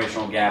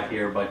generational gap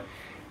here, but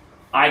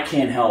I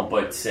can't help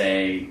but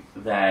say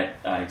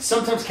that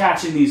sometimes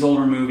catching these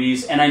older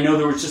movies, and I know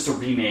there was just a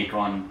remake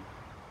on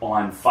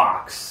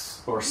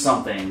Fox or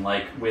something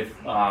with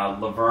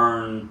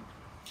Laverne.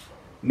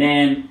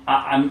 Man,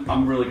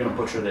 I'm really gonna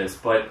butcher this,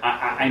 but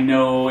I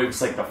know it was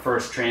the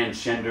first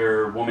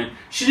transgender woman.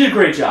 She did a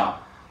great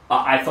job.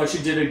 I thought she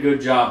did a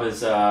good job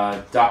as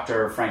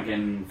Dr.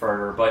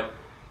 Frankenfurter, but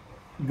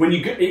when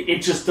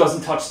it just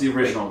doesn't touch the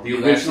original. The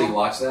original. Actually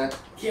watched that?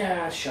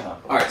 Yeah, shut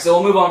up. All right, so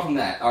we'll move on from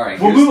that. All right,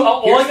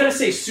 all I gotta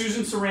say,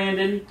 Susan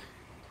Sarandon.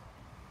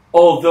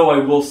 Although I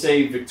will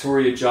say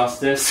Victoria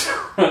Justice.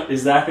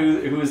 Is that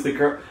who is the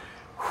girl?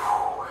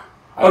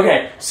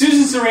 Okay,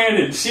 Susan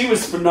Sarandon, she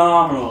was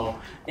phenomenal.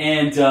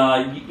 And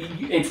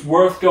it's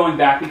worth going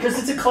back because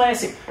it's a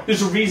classic.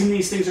 There's a reason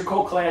these things are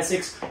called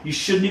classics. You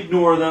shouldn't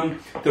ignore them.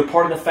 They're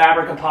part of the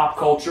fabric of pop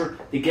culture.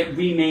 They get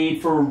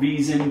remade for a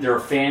reason. They're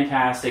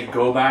fantastic.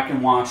 Go back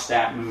and watch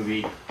that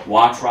movie.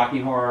 Watch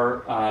Rocky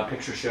Horror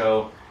Picture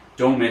Show.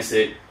 Don't miss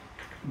it.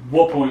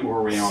 what point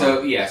were we on?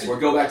 So we'll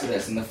go back to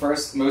this. And the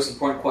first most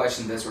important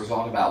question this we're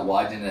talking about,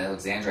 why didn't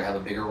Alexandra have a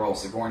bigger role?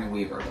 Sigourney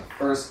Weaver. The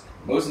first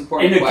most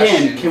important question.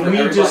 And again, can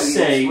we just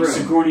say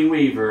Sigourney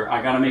Weaver?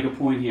 I got to make a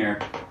point here.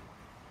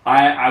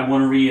 I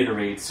want to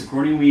reiterate,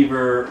 Sigourney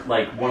Weaver,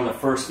 like one of the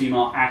first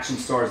female action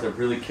stars that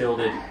really killed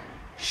it.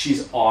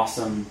 She's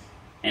awesome,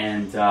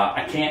 and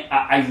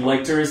I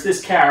liked her as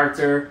this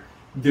character.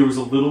 There was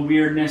a little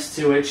weirdness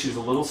to it. She was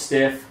a little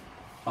stiff.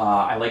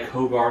 I like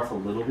Hogarth a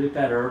little bit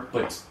better,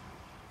 but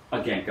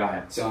again, go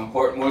ahead. So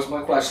important. Most of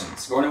my questions.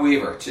 Sigourney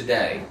Weaver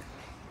today,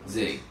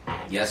 Z,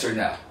 yes or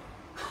no?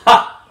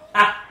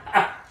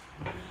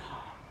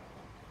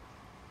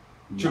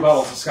 Two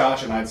bottles of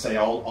scotch, and I'd say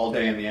all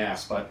day in the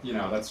ass, but,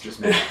 that's just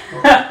me.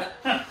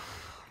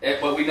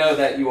 But we know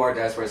that you are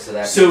desperate, so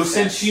that So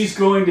since she's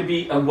going to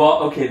be...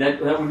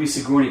 that would be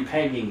Sigourney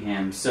pegging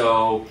him,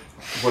 so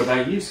what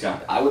about you,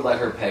 Scott? I would let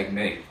her peg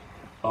me.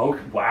 Oh,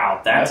 wow,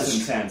 that's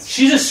intense.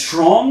 She's a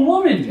strong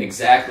woman.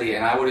 Exactly,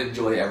 and I would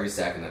enjoy every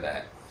second of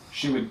that.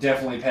 She would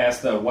definitely pass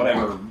the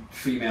whatever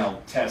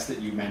female test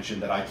that you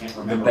mentioned that I can't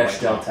remember. The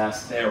Bechdel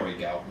test. There we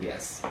go.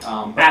 Yes.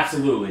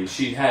 Absolutely.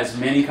 She has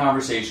many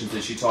conversations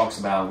that she talks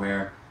about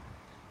where,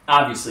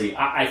 obviously,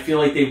 I feel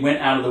like they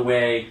went out of the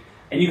way,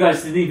 and you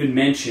guys didn't even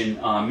mention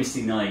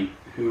Misty Knight,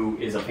 who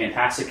is a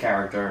fantastic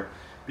character,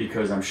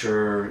 because I'm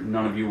sure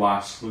none of you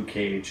watched Luke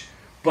Cage.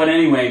 But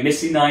anyway,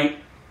 Misty Knight,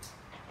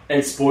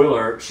 and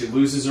spoiler, she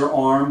loses her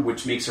arm,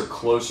 which makes her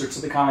closer to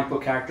the comic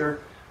book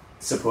character.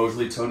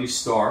 Supposedly Tony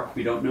Stark,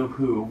 we don't know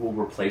who, will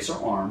replace her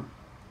arm,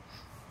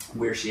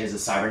 where she has a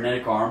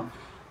cybernetic arm,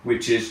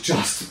 which is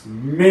just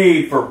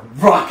made for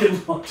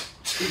rocket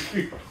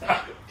launching.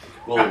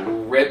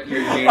 Will rip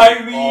your jeans I off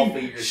of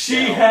mean, your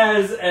she shell.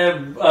 has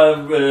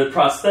a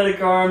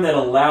prosthetic arm that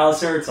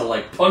allows her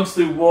to punch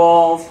through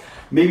walls,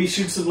 maybe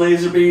shoot some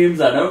laser beams.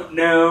 I don't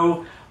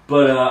know,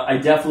 but I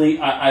definitely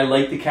I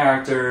like the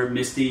character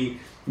Misty.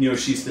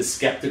 She's the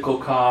skeptical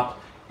cop.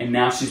 And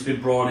now she's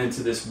been brought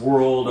into this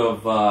world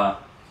of,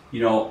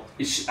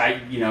 she's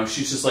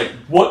just like,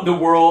 what in the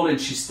world? And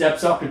she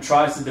steps up and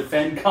tries to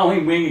defend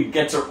Colleen Wing and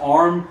gets her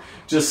arm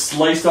just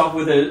sliced off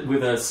with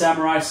a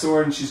samurai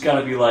sword. And she's got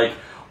to be like,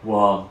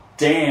 well,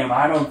 damn,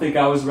 I don't think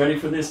I was ready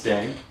for this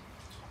day.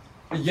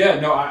 Yeah,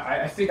 no,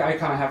 I think I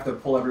kind of have to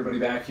pull everybody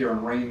back here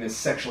and rein this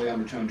sexually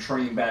undertoned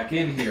train back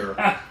in here.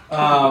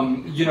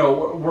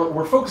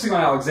 We're focusing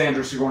on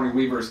Alexandra Sigourney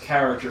Weaver's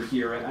character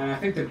here, and I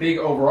think the big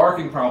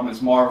overarching problem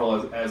is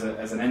Marvel as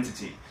an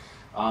entity.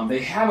 They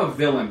have a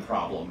villain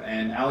problem,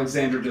 and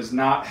Alexandra does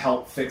not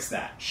help fix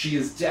that. She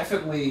is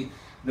definitely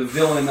the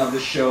villain of the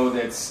show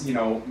that's,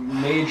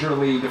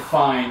 majorly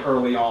defined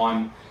early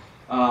on.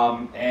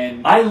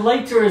 And I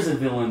liked her as a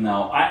villain,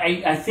 though.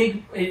 I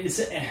think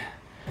it's...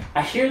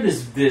 I hear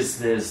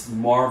this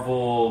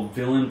Marvel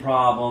villain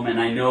problem, and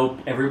I know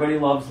everybody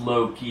loves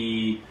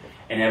Loki,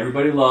 and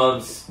everybody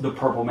loves the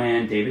Purple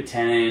Man, David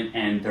Tennant,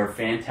 and they're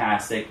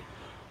fantastic.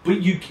 But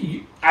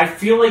I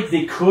feel like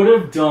they could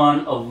have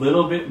done a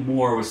little bit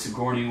more with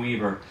Sigourney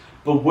Weaver.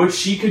 But what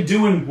she could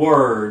do in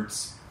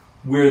words,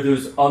 where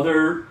those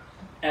other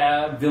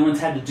villains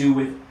had to do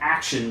with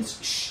actions,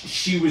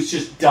 she was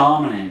just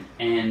dominant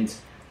and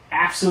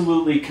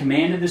absolutely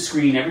commanded the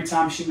screen every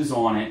time she was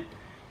on it.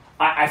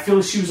 I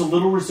feel she was a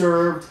little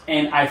reserved,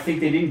 and I think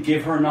they didn't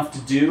give her enough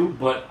to do.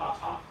 But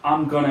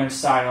I'm going to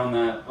side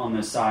on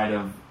the side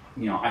of,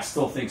 I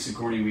still think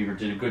Sigourney Weaver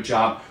did a good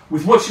job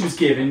with what she was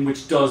given,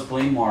 which does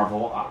blame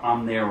Marvel.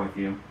 I'm there with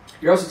you.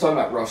 You're also talking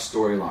about rough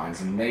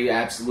storylines, and they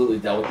absolutely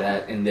dealt with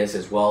that in this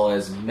as well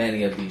as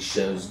many of these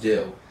shows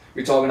do.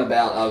 You're talking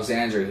about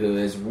Alexandra, who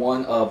is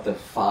one of the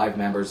 5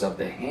 members of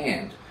the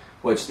Hand,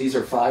 which these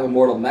are 5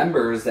 immortal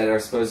members that are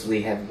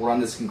supposedly have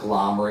run this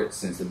conglomerate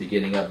since the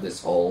beginning of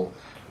this whole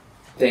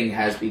thing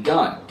has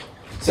begun.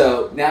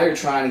 So now you're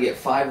trying to get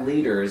 5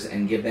 leaders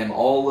and give them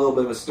all a little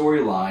bit of a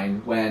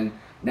storyline when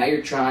now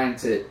you're trying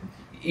to...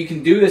 You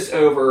can do this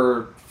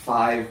over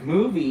 5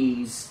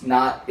 movies,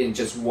 not in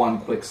just one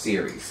quick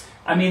series.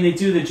 I mean, they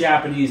do the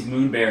Japanese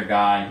Moon Bear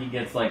guy. He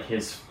gets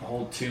his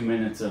whole 2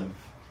 minutes of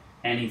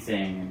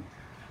anything. And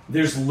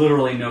there's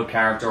literally no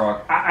character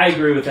arc. I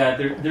agree with that.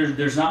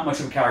 There's not much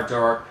of a character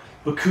arc.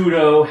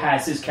 Bakuto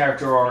has his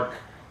character arc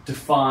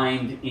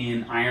defined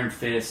in Iron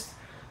Fist.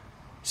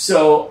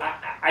 So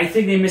I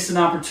think they missed an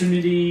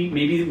opportunity.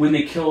 Maybe when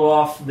they kill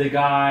off the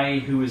guy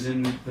who was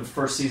in the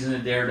first season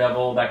of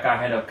Daredevil, that guy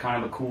had a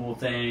kind of a cool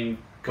thing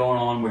going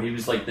on where he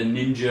was like the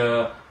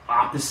ninja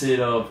opposite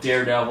of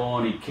Daredevil,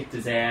 and he kicked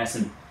his ass,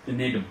 and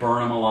they had to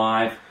burn him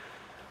alive.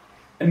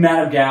 And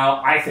Madame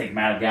Gao, I think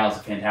Madame Gao is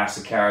a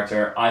fantastic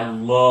character. I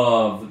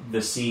love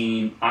the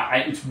scene.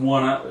 I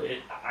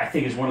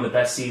think it's one of the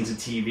best scenes in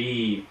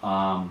TV.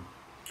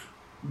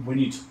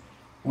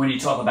 When you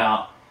talk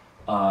about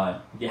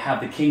you have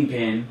the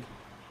Kingpin,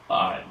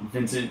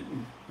 Vincent.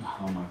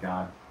 Oh my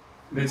God,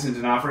 Vincent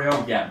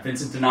D'Onofrio. Yeah,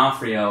 Vincent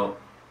D'Onofrio.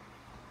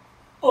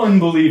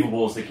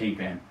 Unbelievable as the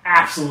Kingpin.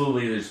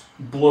 Absolutely, this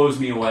blows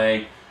me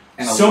away.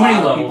 And a So lot many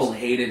of levels. people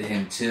hated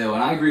him too,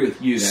 and I agree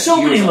with you that So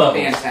he many was levels.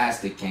 a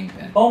fantastic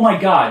Kingpin. Oh my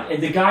god!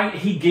 And the guy,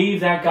 he gave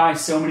that guy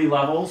so many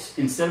levels.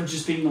 Instead of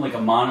just being like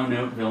a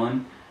mono-note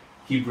villain,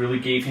 he really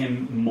gave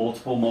him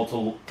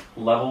multiple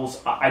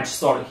levels. I just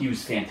thought he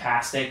was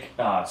fantastic.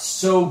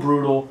 So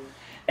brutal.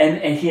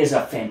 And he has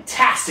a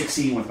fantastic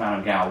scene with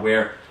Madame Gao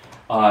where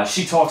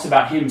she talks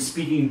about him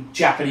speaking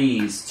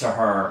Japanese to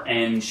her,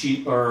 and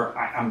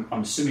I'm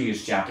assuming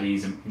it's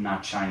Japanese and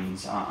not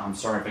Chinese. I'm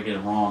sorry if I get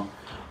it wrong.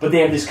 But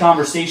they have this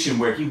conversation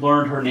where he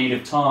learned her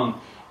native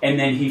tongue, and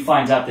then he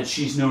finds out that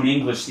she's known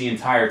English the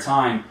entire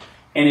time.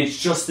 And it's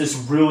just this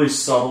really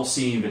subtle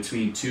scene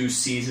between two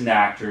seasoned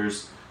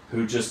actors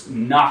who just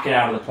knock it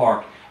out of the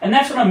park. And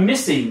that's what I'm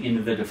missing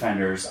in The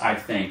Defenders, I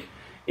think,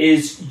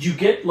 is you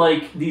get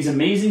like these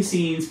amazing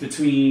scenes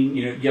between,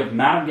 you have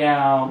Madame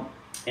Gao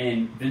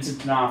and Vincent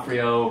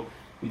D'Onofrio,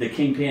 the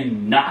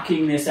Kingpin,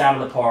 knocking this out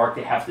of the park.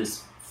 They have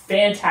this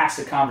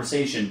fantastic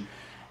conversation.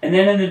 And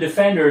then in The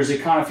Defenders,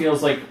 it kind of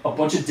feels like a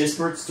bunch of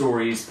disparate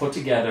stories put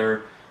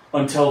together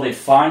until they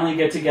finally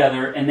get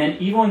together. And then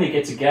even when they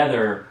get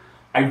together,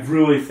 I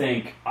really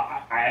think,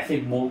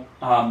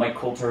 Mike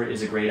Coulter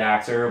is a great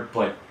actor,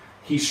 but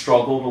he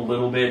struggled a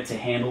little bit to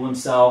handle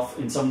himself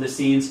in some of the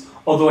scenes.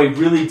 Although I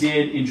really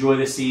did enjoy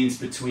the scenes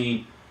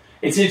between...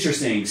 It's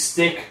interesting.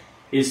 Stick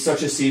is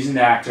such a seasoned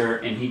actor,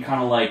 and he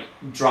kind of like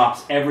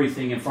drops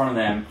everything in front of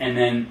them. And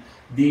then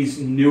these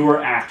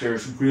newer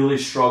actors really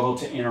struggle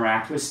to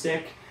interact with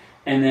Stick.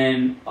 And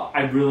then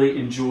I really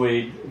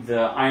enjoyed the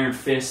Iron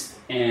Fist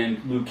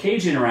and Luke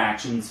Cage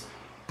interactions,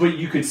 but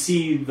you could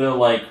see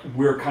the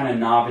we're kind of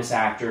novice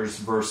actors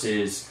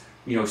versus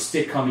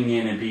Stick coming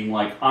in and being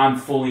like, I'm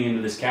fully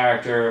into this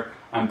character,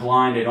 I'm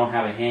blind, I don't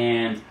have a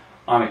hand,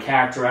 I'm a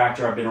character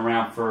actor, I've been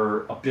around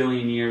for a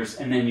billion years,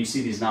 and then you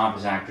see these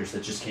novice actors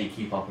that just can't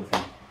keep up with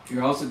him.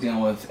 You're also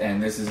dealing with,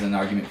 and this is an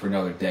argument for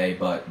another day,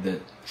 but the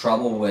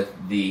trouble with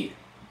the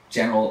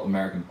general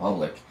American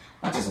public,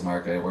 not just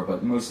America,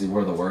 but mostly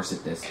we're the worst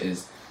at this,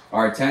 is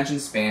our attention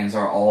spans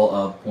are all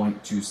of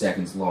 0.2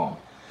 seconds long.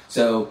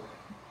 So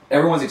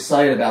everyone's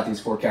excited about these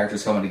four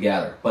characters coming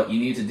together, but you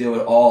need to do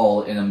it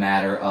all in a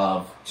matter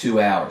of 2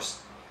 hours.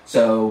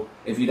 So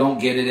if you don't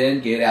get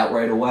it out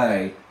right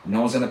away, no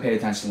one's going to pay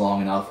attention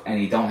long enough,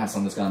 and you don't have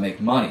something that's going to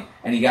make money.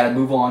 And you got to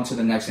move on to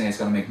the next thing that's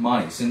going to make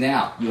money. So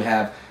now you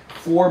have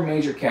 4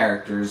 major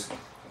characters,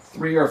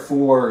 3 or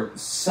 4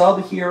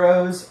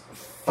 sub-heroes,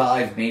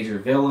 5 major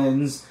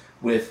villains,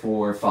 with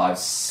 4 or 5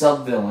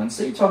 sub-villains.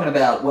 So you're talking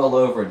about well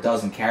over a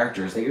dozen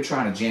characters that you're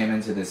trying to jam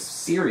into this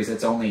series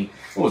that's only,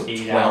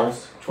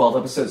 12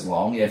 episodes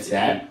long, if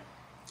that.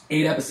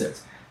 8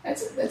 episodes.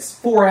 That's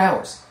 4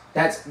 hours.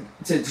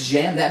 To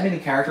jam that many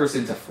characters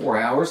into 4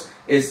 hours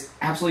is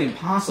absolutely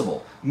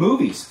impossible.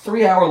 Movies,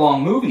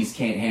 3-hour-long movies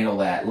can't handle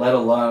that, let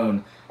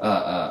alone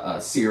a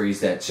series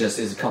that just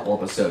is a couple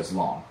episodes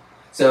long.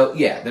 So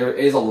yeah, there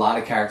is a lot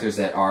of characters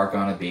that are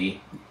going to be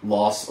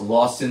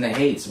lost in the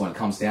hates when it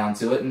comes down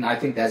to it, and I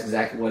think that's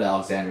exactly what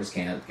Alexander's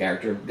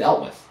character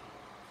dealt with.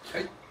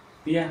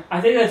 Yeah,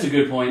 I think that's a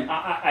good point.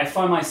 I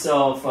find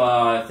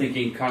myself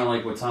thinking kind of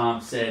like what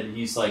Tom said.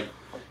 He's like,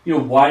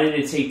 why did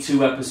it take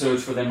 2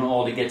 episodes for them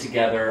all to get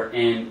together,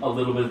 and a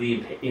little bit of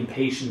the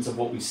impatience of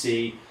what we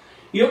see.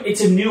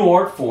 It's a new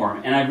art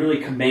form, and I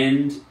really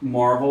commend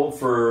Marvel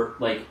for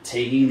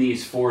taking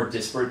these 4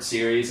 disparate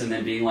series and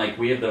then being like,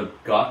 we have the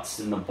guts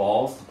and the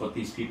balls to put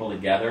these people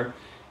together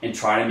and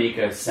try to make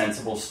a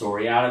sensible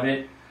story out of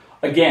it.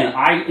 Again,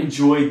 I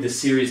enjoyed the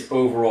series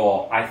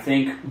overall. I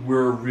think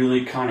we're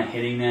really kind of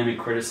hitting them and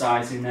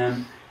criticizing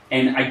them,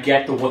 and I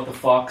get the what the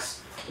fucks,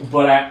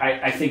 but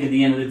I think at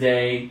the end of the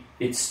day,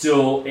 it's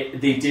still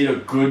they did a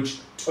good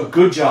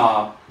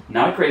job.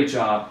 Not a great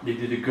job. They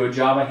did a good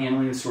job of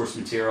handling the source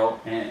material,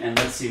 and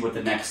let's see what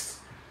the next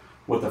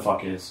what the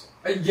fuck is.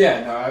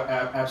 Yeah, no,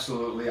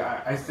 absolutely.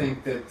 I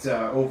think that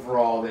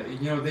overall, that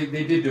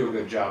they did do a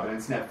good job, and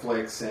it's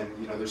Netflix,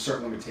 and there's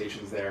certain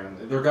limitations there,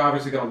 and they're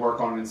obviously going to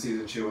work on it in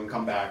season 2 and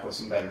come back with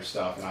some better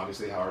stuff, and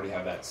obviously I already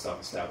have that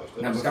stuff established.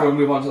 But now, before we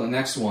move on to the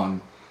next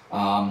one,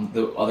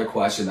 the other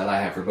question that I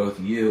have for both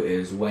of you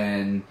is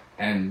when,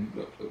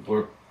 and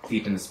we're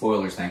deep in the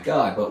spoilers, thank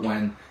God, but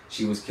when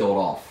she was killed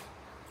off.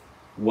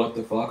 What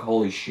the fuck,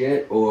 holy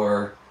shit,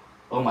 or,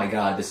 oh my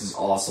god, this is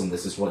awesome,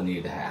 this is what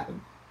needed to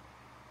happen.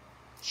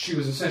 She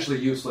was essentially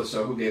useless,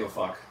 so who gave a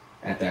fuck?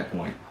 At that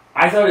point.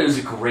 I thought it was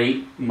a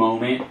great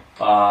moment,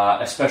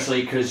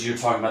 especially because you're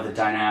talking about the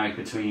dynamic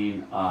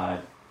between,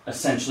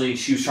 essentially,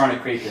 she was trying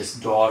to create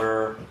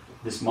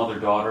this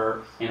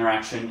mother-daughter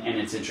interaction, and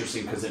it's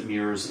interesting because it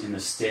mirrors in the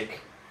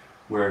Stick,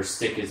 where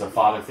Stick is a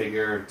father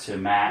figure to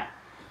Matt.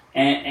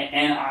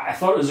 And I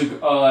thought it was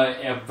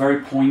a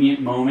very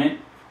poignant moment.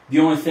 The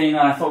only thing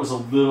that I thought was a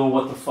little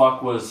what the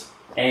fuck was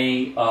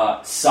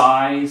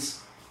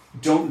size.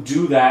 Don't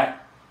do that.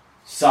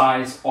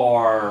 Size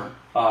are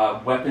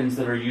weapons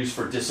that are used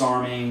for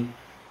disarming.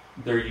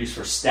 They're used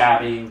for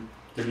stabbing.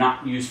 They're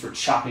not used for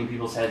chopping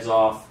people's heads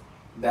off.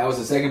 That was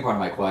the second part of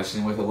my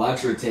question. With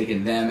Elektra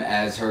taking them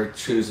as her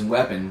chosen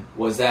weapon,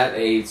 was that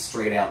a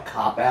straight out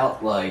cop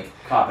out? Like,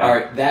 Cop-out. all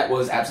right, that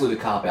was absolutely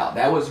a cop out.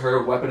 That was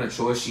her weapon of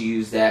choice. She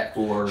used that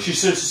for. She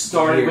should have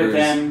started with years.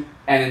 them.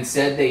 And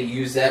instead, they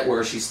use that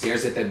where she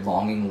stares at them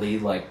longingly,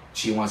 like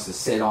she wants to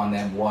sit on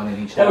them, one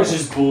in each. That was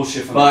just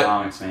bullshit from the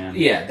comics, man.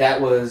 Yeah,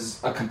 that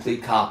was a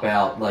complete cop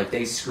out. Like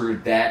they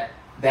screwed that.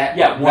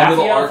 Yeah, one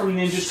little Raphael arc from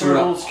Ninja screwed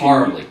up Turtles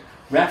horribly.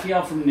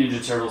 Raphael from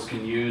Ninja Turtles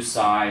can use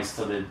size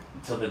to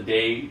the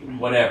day,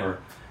 whatever.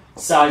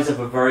 Size of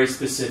a very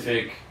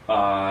specific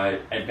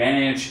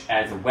advantage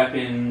as a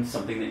weapon,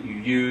 something that you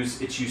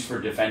use. It's used for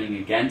defending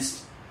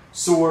against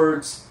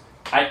swords.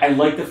 I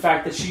like the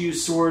fact that she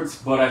used swords,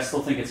 but I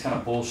still think it's kind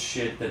of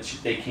bullshit that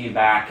they came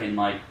back and,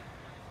 like,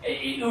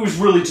 it was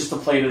really just a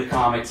play to the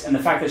comics. And the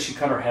fact that she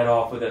cut her head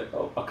off with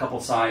a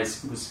couple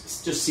size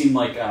just seemed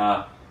like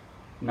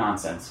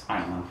nonsense. I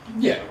don't know.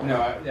 Yeah,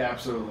 no,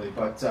 absolutely.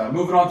 But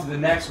moving on to the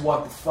next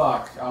what the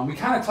fuck. We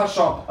kind of touched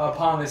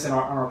upon this in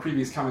our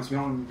previous comments. We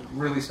don't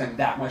really spend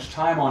that much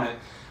time on it.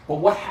 But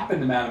what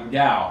happened to Madame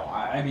Gao?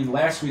 I mean,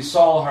 last we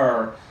saw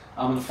her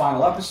in the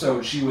final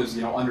episode, she was,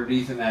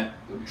 underneath in that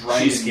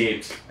dragon. She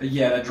escaped.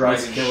 Yeah, that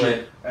dragon Let's kill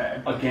shit.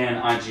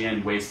 Again,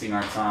 IGN wasting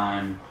our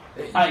time.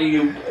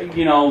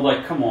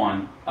 Come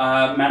on.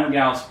 Madame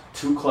Gao's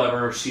too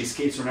clever. She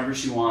escapes whenever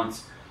she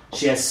wants.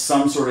 She has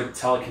some sort of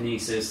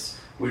telekinesis.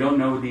 We don't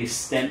know the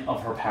extent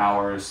of her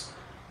powers.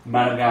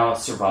 Madame Gao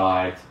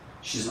survived.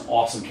 She's an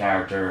awesome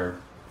character.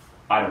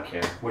 I don't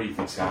care. What do you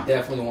think, Scott?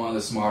 Definitely one of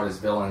the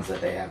smartest villains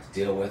that they have to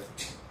deal with.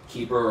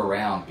 Keep her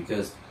around,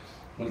 because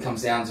when it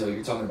comes down to it,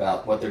 you're talking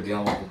about what they're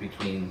dealing with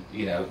between,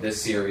 this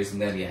series,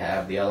 and then you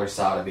have the other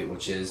side of it,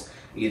 which is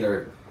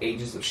either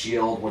Agents of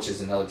S.H.I.E.L.D., which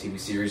is another TV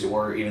series,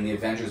 or even the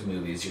Avengers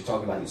movies. You're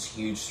talking about these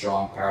huge,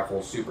 strong,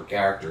 powerful super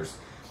characters.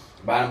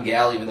 Madame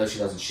Gao, even though she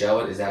doesn't show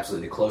it, is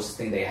absolutely the closest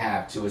thing they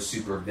have to a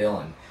super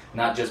villain.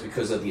 Not just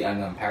because of the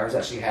unknown powers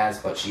that she has,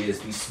 but she is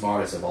the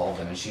smartest of all of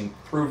them, and she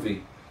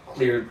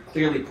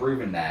clearly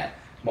proven that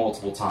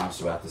multiple times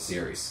throughout the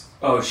series.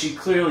 Oh, she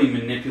clearly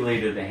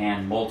manipulated the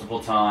hand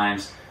multiple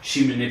times.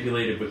 She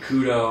manipulated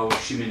Bakuto.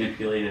 She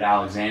manipulated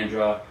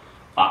Alexandra.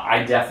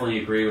 I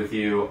definitely agree with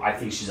you. I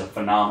think she's a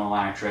phenomenal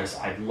actress.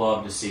 I'd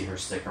love to see her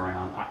stick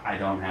around. I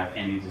don't have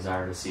any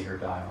desire to see her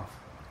die off.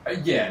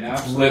 Yeah, no,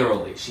 absolutely.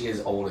 Literally, she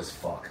is old as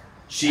fuck.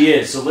 She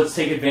is, so let's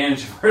take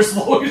advantage of her as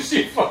long as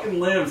she fucking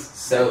lives.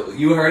 So,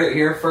 you heard it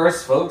here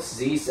first, folks.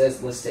 Z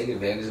says, let's take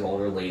advantage of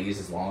older ladies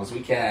as long as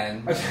we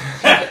can.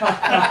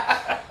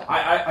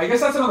 I guess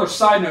that's another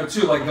side note,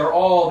 too. Like, they're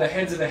all, the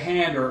heads of the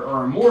hand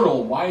are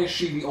immortal. Why is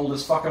she the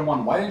oldest fucking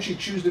one? Why didn't she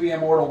choose to be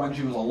immortal when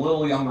she was a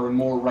little younger and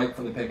more ripe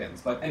for the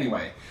pickings? But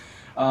anyway,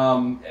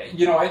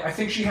 I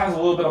think she has a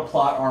little bit of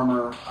plot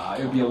armor.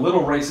 It would be a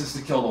little racist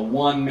to kill the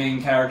one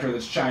main character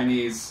that's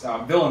Chinese,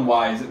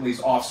 villain-wise, at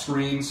least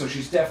off-screen, so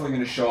she's definitely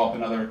going to show up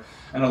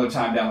another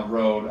time down the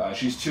road.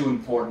 She's too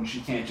important.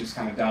 She can't just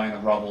kind of die in the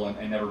rubble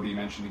and never be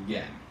mentioned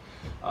again.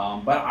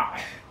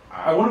 But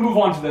I want to move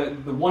on to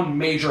the one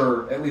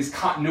major, at least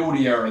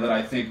continuity error that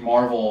I think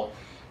Marvel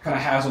kind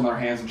of has on their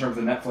hands in terms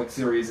of the Netflix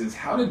series is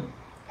how did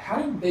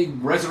they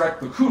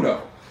resurrect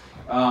Bakuto?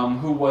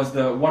 Who was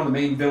one of the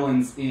main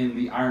villains in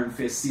the Iron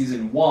Fist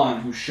Season 1,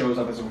 who shows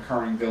up as a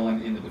recurring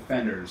villain in the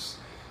Defenders.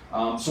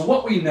 So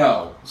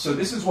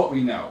this is what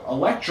we know.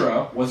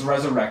 Elektra was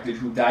resurrected,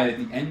 who died at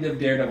the end of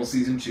Daredevil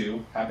Season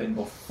 2, happened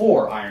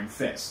before Iron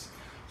Fist.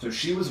 So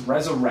she was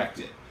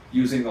resurrected,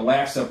 using the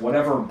last of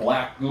whatever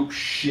black goop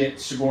shit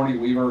Sigourney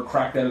Weaver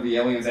cracked out of the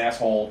alien's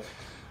asshole,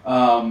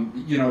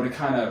 to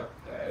kind of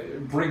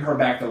bring her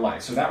back to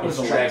life. So that was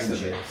the last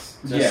of it.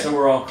 Just so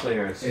we're all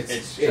clear,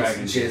 it's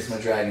dragon jizz from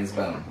a dragon's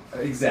bone.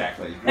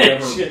 Exactly.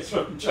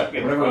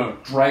 Whatever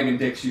dragon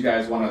dicks you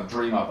guys want to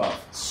dream up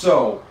of.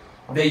 So,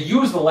 they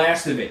use the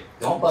last of it.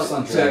 Don't bust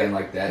on Dragon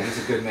like that.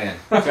 He's a good man.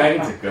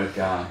 Dragon's a good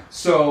guy.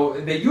 So,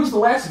 they use the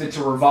last of it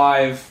to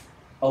revive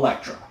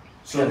Elektra.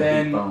 So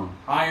then,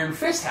 Iron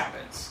Fist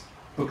happens.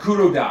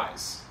 Bakuto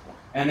dies.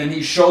 And then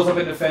he shows up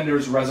in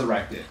Defenders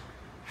resurrected.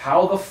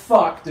 How the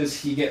fuck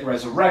does he get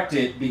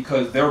resurrected?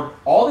 Because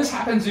all this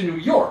happens in New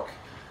York.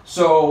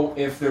 So,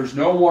 if there's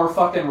no more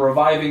fucking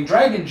reviving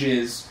dragon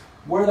jizz,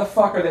 where the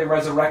fuck are they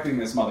resurrecting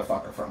this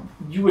motherfucker from?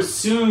 You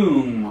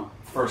assume,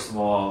 first of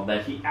all,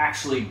 that he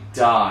actually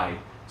died.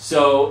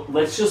 So,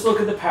 let's just look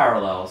at the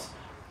parallels.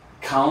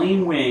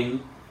 Colleen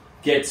Wing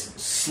gets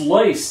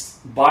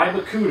sliced by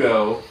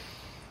Bakuto,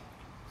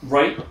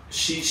 right?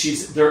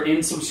 They're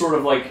in some sort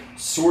of,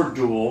 sword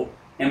duel,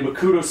 and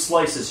Bakuto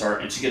slices her,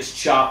 and she gets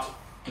chopped,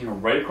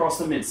 right across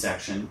the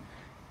midsection.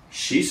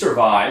 She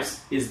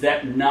survives. Is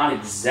that not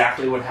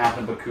exactly what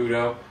happened to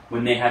Bakuto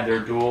when they had their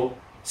duel?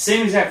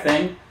 Same exact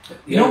thing.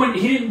 Yeah. When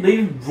they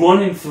didn't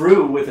run him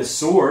through with a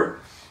sword.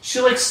 She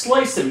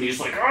sliced him, and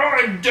he's like, "Oh,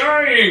 I'm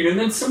dying!" And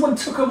then someone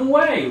took him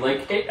away.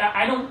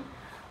 I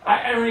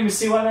don't even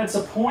see why that's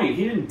a point.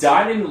 He didn't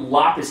die. They didn't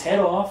lop his head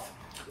off.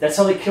 That's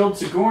how they killed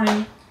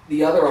Sigourney.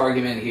 The other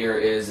argument here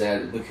is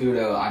that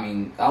Bakuto, I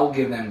mean, I'll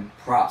give them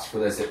props for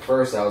this. At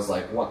first, I was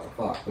like, what the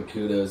fuck?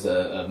 Bakuto's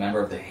a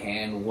member of the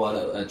Hand. What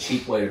a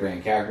cheap way to bring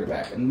a character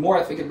back. And the more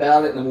I think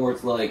about it, the more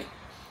it's like,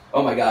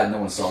 oh my god, no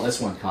one saw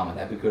this one coming.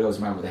 That Bakuto's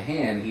a member of the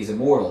Hand. He's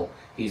immortal.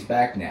 He's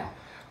back now.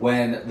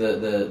 When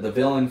the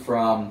villain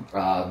from,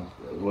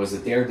 was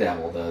it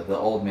Daredevil, the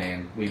old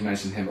man, we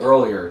mentioned him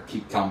earlier,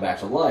 keep coming back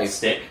to life.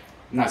 Stick?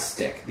 Not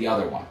Stick, the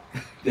other one.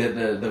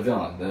 the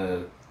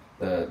villain,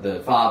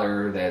 the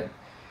father that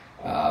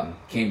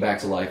came back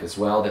to life as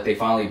well, that they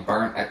finally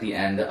burnt at the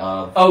end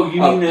of... Oh,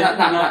 you mean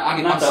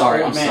I'm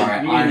sorry. You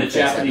mean Iron the Fist,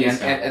 Japanese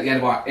at the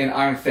end of in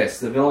Iron Fist,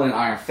 the villain in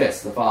Iron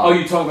Fist, the father. Oh,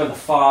 you're talking about the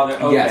father?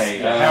 Okay.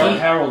 Yes.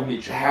 Harold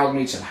Meacham. Harold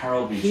Meacham.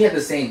 Harold Meacham. He had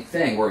the same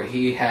thing, where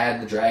he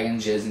had the dragon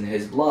jizz in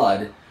his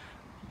blood,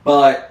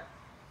 but...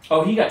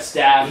 Oh, he got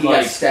stabbed. He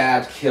got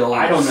stabbed, killed.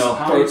 I don't know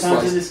how many times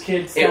sliced. did this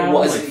kid stab? It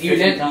was like you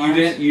 50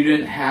 times? you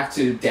didn't have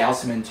to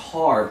douse him in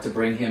tar to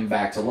bring him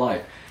back to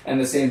life. And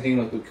the same thing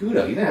with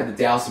Bakuto. You didn't have to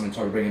douse him in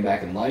tar to bring him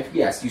back in life.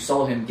 Yes, you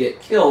saw him get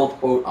killed,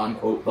 quote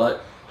unquote,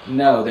 but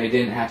no, they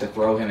didn't have to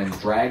throw him in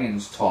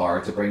dragon's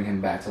tar to bring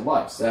him back to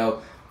life.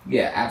 So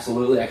yeah,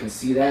 absolutely, I can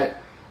see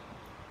that.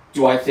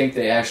 Do I think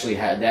they actually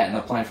had that in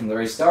the plan from the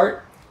very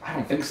start? I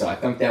don't think so. I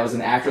think that was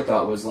an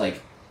afterthought. Was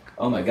like,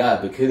 oh my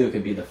god, Bakuto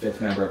could be the 5th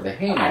member of the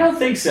Hand. I don't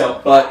think so.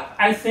 But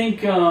I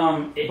think...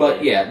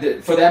 but yeah,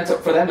 for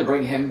them to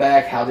bring him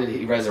back, how did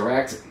he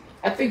resurrect?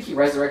 I think he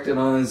resurrected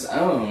on his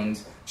own,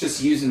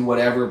 just using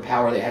whatever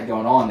power they had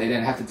going on. They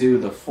didn't have to do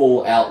the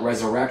full-out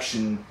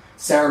resurrection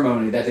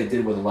ceremony that they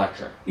did with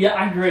Elektra. Yeah,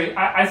 I agree.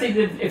 I think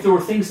that if there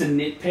were things to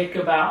nitpick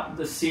about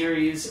the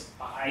series,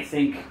 I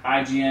think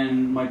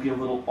IGN might be a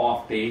little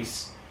off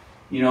base.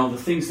 You know, the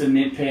things to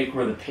nitpick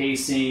were the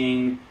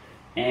pacing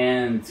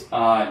and,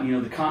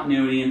 the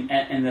continuity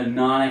and the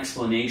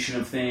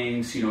non-explanation of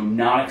things,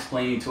 not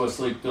explaining to us,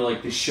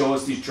 they show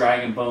us these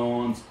dragon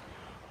bones,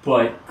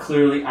 but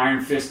clearly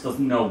Iron Fist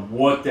doesn't know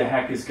what the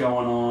heck is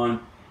going on.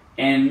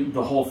 And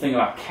the whole thing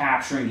about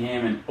capturing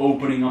him and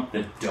opening up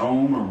the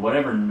dome or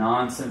whatever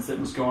nonsense that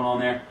was going on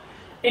there.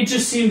 It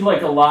just seemed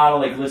like a lot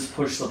of, let's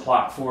push the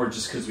plot forward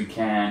just because we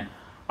can.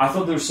 I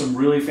thought there were some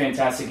really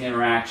fantastic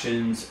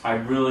interactions. I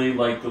really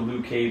liked the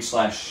Luke Cage /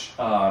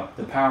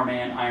 the Power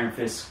Man, Iron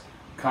Fist,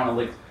 kind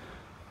of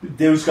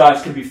those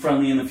guys could be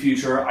friendly in the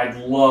future. I'd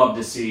love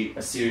to see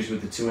a series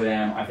with the two of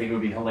them. I think it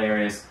would be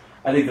hilarious.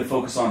 I think the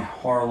focus on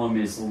Harlem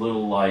is a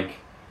little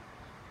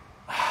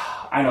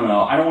I don't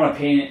know. I don't want to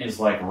paint it as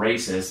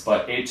racist,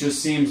 but it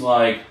just seems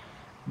like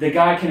the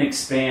guy can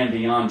expand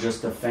beyond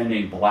just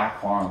defending Black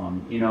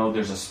Harlem.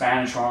 There's a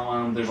Spanish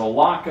Harlem. There's a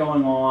lot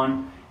going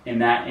on in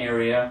that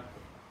area.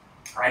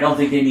 I don't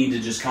think they need to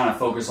just kind of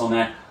focus on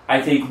that.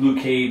 I think Luke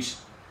Cage...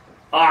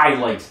 I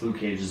liked Luke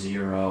Cage as a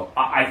hero.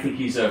 I think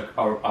he's a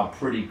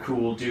pretty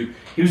cool dude.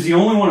 He was the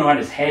only one who had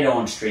his head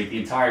on straight the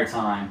entire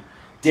time.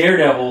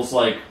 Daredevil's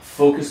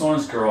focused on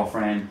his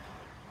girlfriend.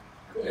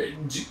 We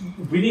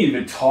didn't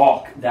even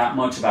talk that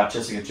much about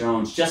Jessica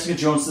Jones. Jessica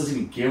Jones doesn't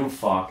even give a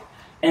fuck.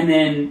 And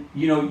then,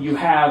 you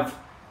have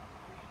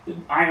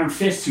Iron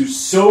Fist, who's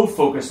so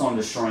focused on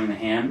destroying the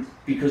Hand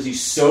because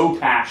he's so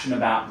passionate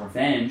about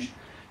revenge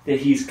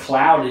that he's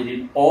clouded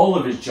in all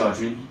of his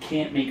judgment. He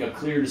can't make a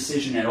clear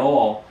decision at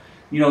all.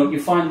 You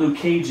find Luke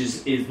Cage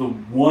is the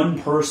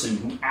one person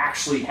who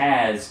actually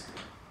has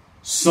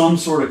some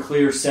sort of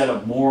clear set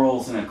of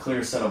morals and a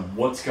clear set of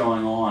what's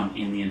going on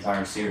in the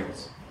entire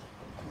series.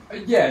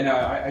 Yeah, no,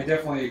 I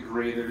definitely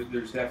agree.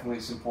 There's definitely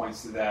some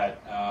points to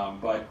that,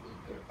 but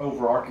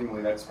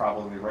overarchingly, that's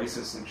probably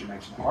racist since you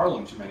mentioned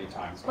Harlem too many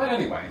times. But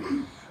anyway,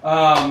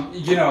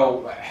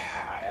 another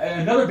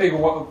big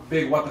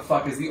what the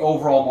fuck is the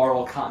overall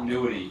Marvel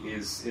continuity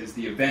is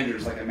the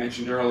Avengers, like I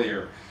mentioned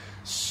earlier.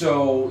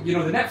 So, the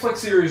Netflix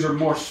series are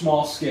more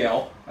small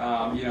scale,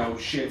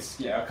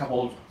 a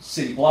couple of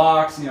city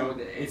blocks,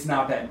 it's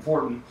not that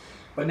important.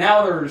 But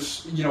now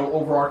there's,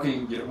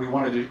 overarching, we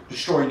wanted to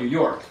destroy New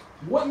York.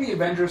 Wouldn't the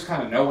Avengers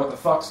kind of know what the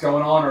fuck's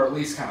going on, or at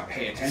least kind of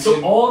pay attention?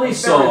 So all they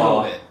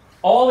saw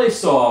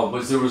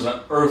was there was an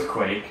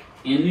earthquake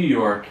in New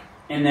York,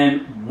 and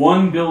then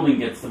one building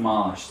gets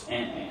demolished.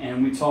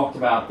 And we talked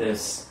about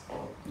this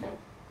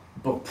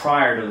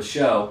prior to the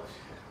show.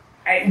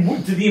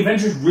 Did the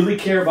Avengers really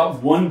care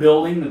about one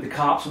building that the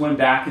cops went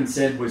back and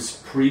said was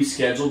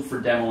pre-scheduled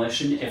for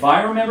demolition? If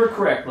I remember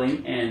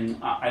correctly,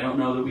 and I don't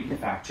know that we can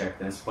fact-check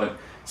this, but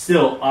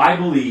still, I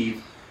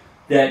believe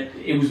that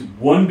it was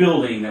one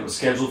building that was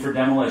scheduled for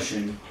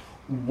demolition.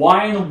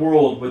 Why in the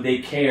world would they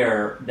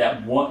care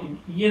that one...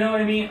 You know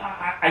what I mean?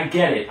 I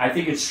get it. I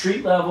think it's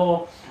street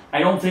level. I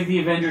don't think the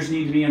Avengers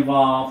need to be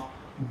involved.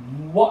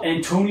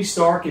 And Tony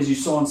Stark, as you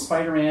saw in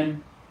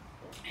Spider-Man,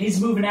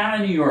 he's moving out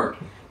of New York.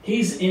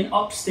 He's in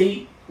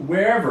upstate,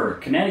 wherever,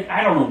 Connecticut.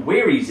 I don't know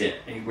where he's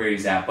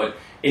at, but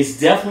it's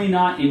definitely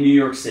not in New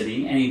York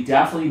City, and he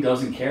definitely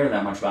doesn't care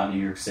that much about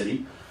New York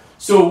City.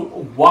 So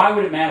why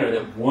would it matter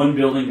that one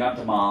building got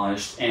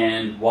demolished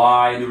and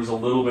why there was a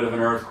little bit of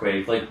an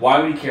earthquake? Why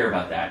would he care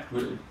about that?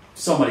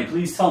 somebody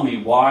please tell me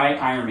why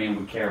Iron Man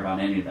would care about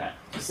any of that.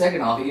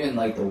 Second off, even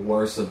like the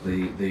worst of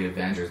the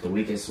Avengers, the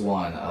weakest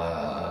one,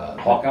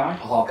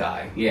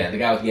 Hawkeye? Yeah, the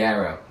guy with the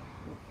arrow.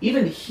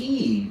 Even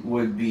he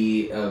would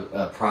be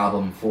a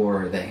problem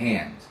for the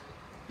Hand.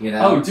 You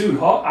know? Oh, dude,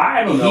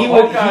 I don't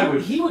know.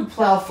 He would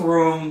plow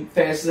through them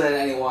faster than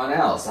anyone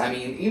else. I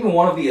mean, even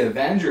one of the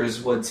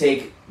Avengers would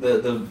take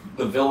the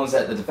villains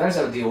that the Defenders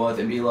have to deal with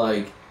and be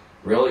like,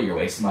 really, you're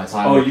wasting my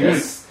time with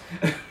this?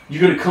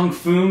 You're gonna kung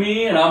fu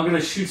me and I'm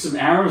gonna shoot some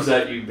arrows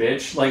at you,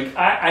 bitch. Like,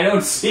 I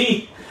don't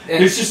see...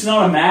 There's just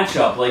not a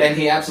matchup. Like, and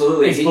he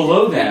absolutely... It's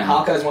below them. And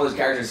Hawkeye's one of those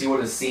characters, he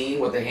would have seen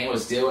what the Hand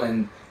was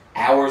doing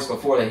hours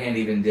before the Hand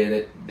even did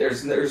it.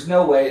 There's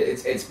no way...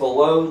 It's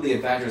below the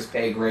Avengers'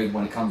 pay grade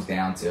when it comes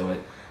down to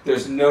it.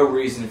 There's no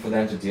reason for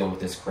them to deal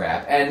with this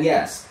crap. And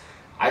yes,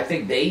 I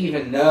think they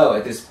even know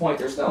at this point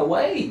there's no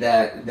way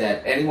that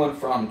anyone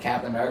from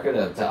Captain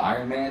America to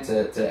Iron Man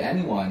to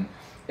anyone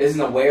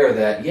isn't aware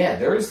that, yeah,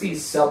 there's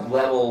these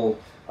sub-level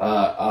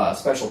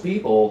special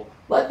people.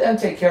 Let them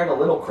take care of the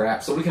little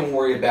crap so we can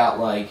worry about,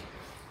 like,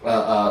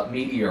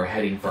 meteor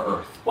heading for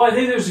Earth. Well, I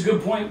think there's a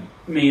good point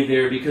made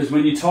there, because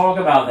when you talk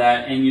about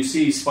that and you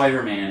see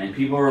Spider-Man and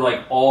people are,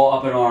 like, all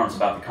up in arms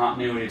about the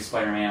continuity of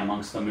Spider-Man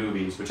amongst the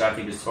movies, which I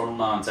think is total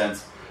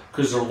nonsense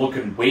because they're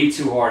looking way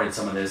too hard at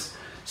some of this.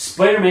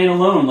 Spider-Man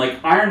alone, like,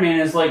 Iron Man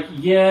is like,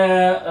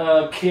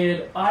 yeah,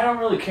 kid, I don't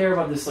really care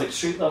about this, like,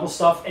 street-level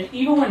stuff. And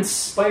even when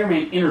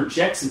Spider-Man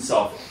interjects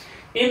himself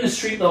in the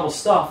street-level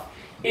stuff,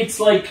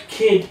 it's like,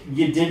 kid,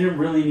 you didn't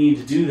really need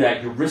to do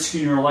that. You're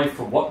risking your life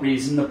for what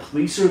reason? The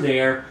police are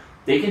there.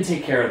 They can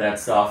take care of that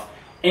stuff.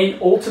 And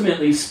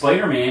ultimately,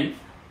 Spider-Man,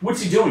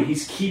 what's he doing?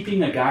 He's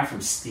keeping a guy from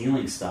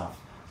stealing stuff.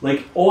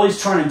 Like, all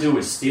he's trying to do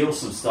is steal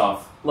some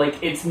stuff.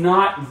 Like, it's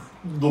not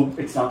the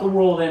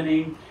world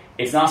ending.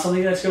 It's not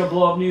something that's going to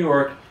blow up New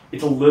York.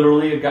 It's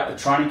literally a guy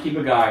trying to keep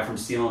a guy from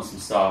stealing some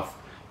stuff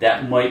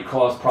that might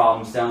cause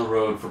problems down the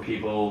road for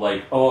people,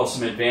 like, oh,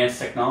 some advanced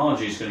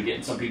technology is going to get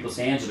in some people's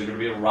hands, or they're going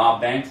to be able to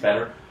rob banks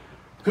better.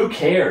 Who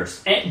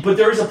cares? But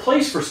there is a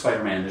place for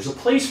Spider-Man. There's a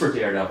place for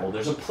Daredevil.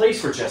 There's a place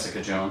for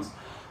Jessica Jones.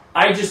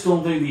 I just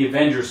don't think the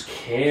Avengers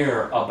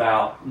care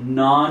about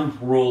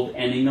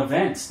non-world-ending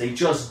events. They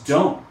just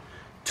don't.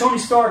 Tony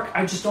Stark,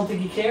 I just don't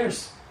think he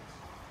cares.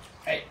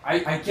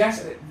 I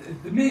guess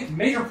the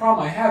major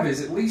problem I have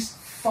is at least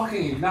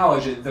fucking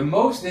acknowledge it. The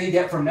most they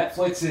get from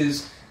Netflix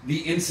is the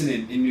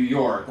incident in New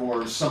York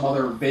or some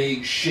other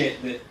vague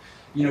shit that,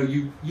 you know,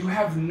 you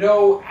have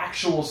no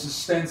actual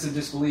suspense and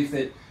disbelief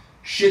that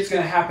shit's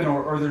going to happen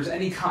or there's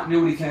any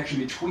continuity connection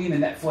between the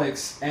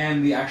Netflix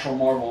and the actual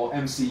Marvel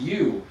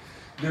MCU.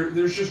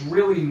 There's just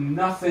really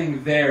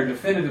nothing there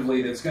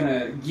definitively that's going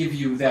to give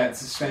you that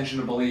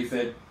suspension of belief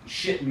that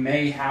shit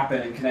may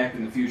happen and connect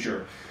in the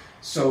future.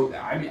 So,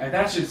 I mean,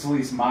 that's just at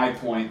least my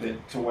point,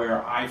 that to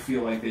where I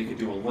feel like they could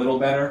do a little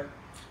better.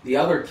 The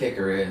other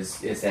kicker is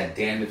that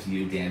damned if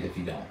you do, damned if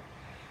you don't.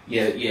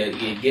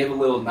 You give a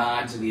little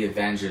nod to the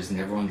Avengers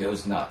and everyone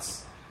goes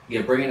nuts.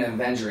 You bring an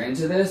Avenger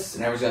into this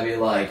and everyone's going to be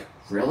like,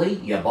 really?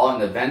 You brought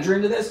an Avenger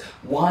into this?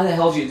 Why the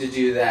hell did you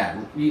do that?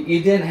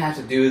 You didn't have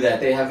to do that.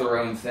 They have their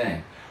own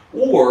thing.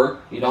 Or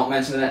you don't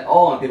mention it at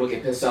all and people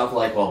get pissed off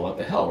like, well, what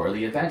the hell? Where are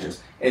the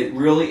Avengers? It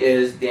really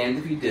is damned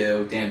if you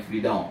do, damned if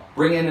you don't.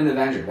 Bring in an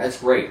Avenger. That's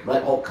great.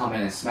 Let Hulk come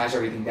in and smash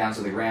everything down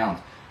to the ground.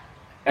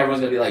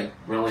 Everyone's going to be like,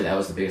 really? That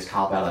was the biggest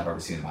cop-out I've ever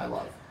seen in my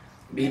life.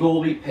 People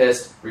will be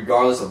pissed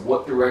regardless of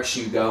what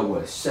direction you go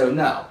with. So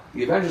no,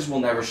 the Avengers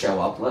will never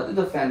show up. Let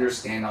the Defenders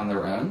stand on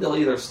their own. They'll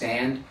either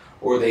stand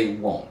or they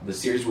won't. The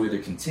series will either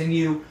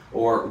continue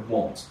or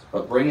won't.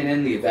 But bringing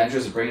in the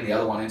Avengers and bringing the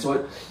other one into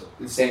it,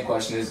 the same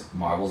question is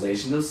Marvel's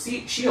Agents of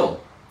S.H.I.E.L.D.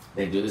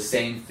 They do the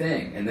same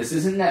thing. And this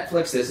isn't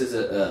Netflix. This is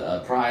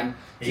a Prime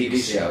TV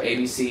show,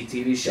 ABC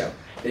TV show.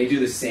 They do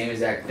the same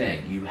exact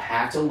thing. You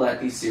have to let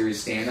these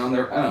series stand on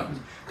their own.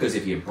 Because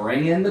if you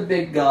bring in the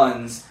big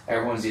guns,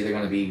 everyone's either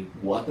going to be,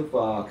 what the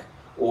fuck,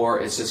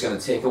 or it's just going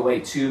to take away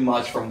too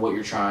much from what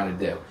you're trying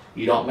to do.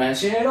 You don't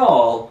mention it at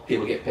all,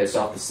 people get pissed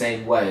off the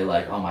same way,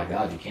 like, oh my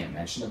god, you can't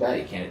mention about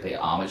it, you can't pay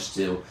homage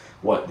to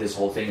what this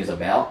whole thing is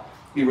about.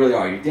 You really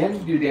are. You're damned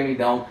if you do, damned if you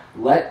don't.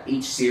 Let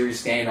each series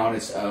stand on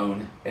its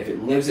own. If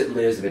it lives, it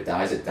lives. If it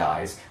dies, it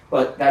dies.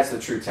 But that's the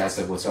true test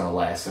of what's going to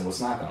last and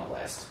what's not going to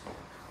last.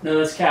 No,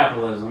 that's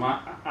capitalism.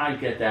 I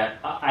get that.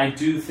 I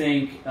do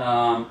think...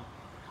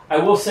 I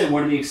will say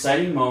one of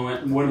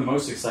the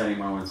most exciting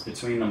moments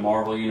between the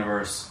Marvel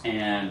Universe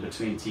and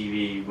between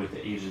TV with the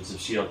Agents of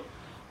S.H.I.E.L.D.,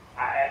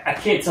 I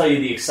can't tell you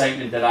the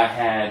excitement that I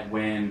had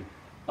when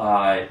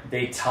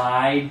they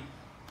tied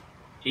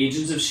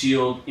Agents of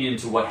S.H.I.E.L.D.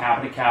 into what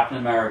happened to Captain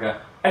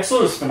America. I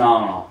thought it was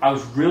phenomenal. I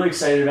was really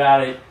excited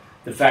about it.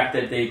 The fact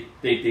that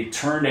they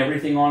turned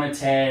everything on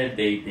its head,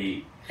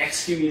 they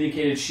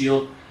excommunicated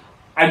S.H.I.E.L.D.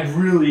 I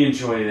really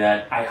enjoyed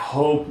that. I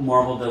hope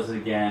Marvel does it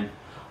again.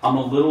 I'm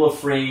a little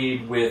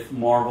afraid with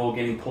Marvel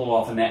getting pulled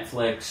off of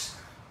Netflix.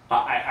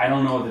 I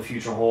don't know what the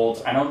future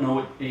holds. I don't know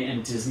what,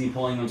 and Disney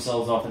pulling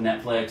themselves off of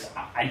Netflix.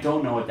 I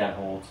don't know what that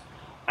holds.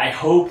 I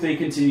hope they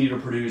continue to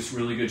produce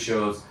really good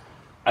shows.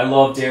 I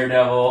love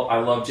Daredevil. I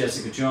love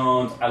Jessica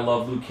Jones. I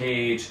love Luke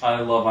Cage.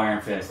 I love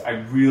Iron Fist. I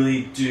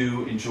really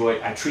do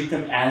enjoy. I treat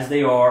them as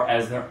they are,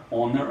 as they're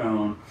on their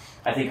own.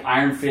 I think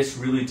Iron Fist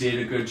really did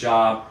a good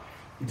job,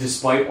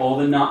 despite all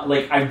the not.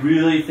 Like, I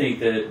really think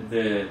that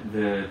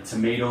the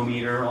tomato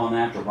meter on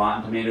that, the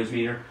Rotten Tomatoes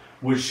meter,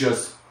 was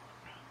just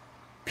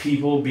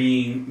people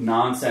being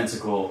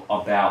nonsensical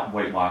about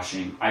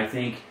whitewashing. I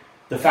think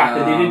the fact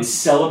that they didn't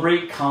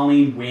celebrate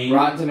Colleen Wing.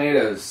 Rotten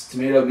Tomatoes,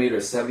 tomato meter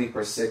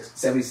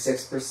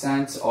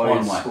 76%,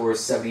 audience score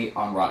 70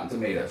 on Rotten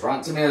Tomatoes.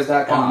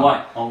 RottenTomatoes.com. On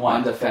what? On what?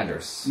 On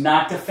Defenders.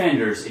 Not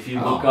Defenders. If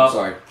you look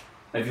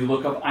if you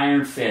look up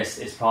Iron Fist,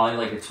 it's probably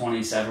like a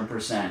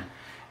 27%.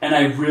 And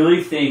I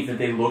really think that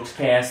they looked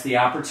past the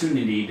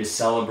opportunity to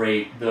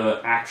celebrate the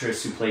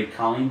actress who played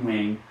Colleen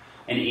Wing,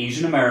 an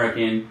Asian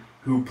American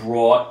who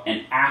brought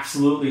an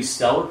absolutely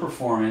stellar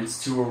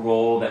performance to a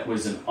role that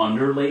was an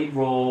underlaid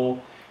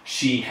role.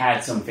 She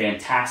had some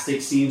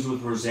fantastic scenes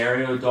with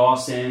Rosario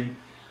Dawson.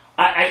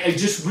 I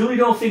just really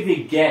don't think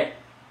they get,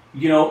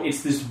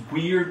 it's this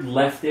weird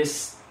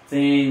leftist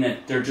thing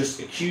that they're just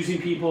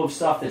accusing people of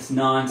stuff that's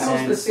nonsense.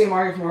 That was the same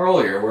argument from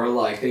earlier, where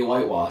they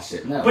whitewashed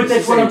it. No, but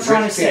that's what I'm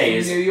trying to say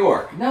is New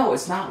York. No,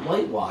 it's not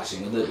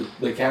whitewashing.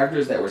 The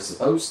characters that were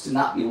supposed to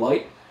not be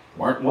white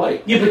weren't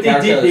white. Yeah, but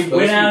they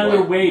went out of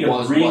their way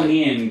to bring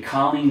in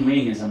Colleen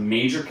Wing as a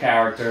major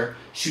character.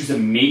 She was a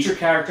major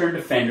character in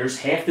Defenders.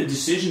 Half the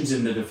decisions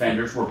in the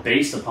Defenders were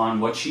based upon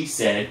what she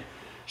said.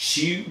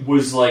 She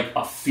was like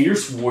a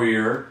fierce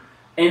warrior.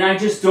 And I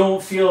just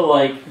don't feel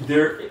like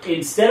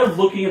instead of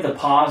looking at the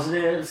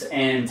positives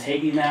and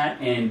taking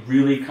that and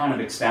really kind of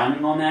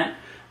expounding on that,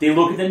 they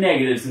look at the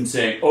negatives and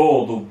say,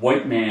 oh, the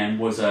white man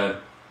was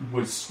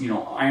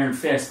Iron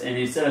Fist. And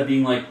instead of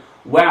being like,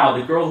 wow,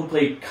 the girl who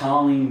played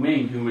Colleen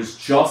Wing, who was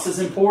just as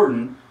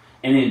important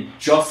and in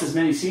just as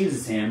many scenes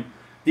as him,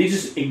 they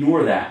just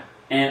ignore that.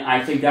 And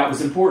I think that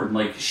was important.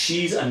 Like,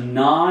 she's a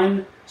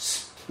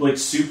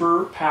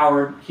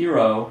super-powered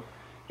hero,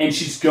 and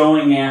she's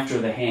going after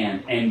the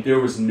Hand, and there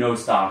was no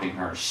stopping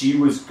her. She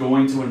was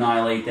going to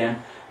annihilate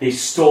them. They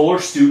stole her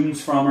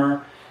students from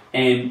her,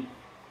 and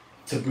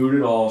to boot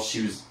it all,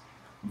 she was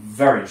a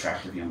very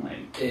attractive young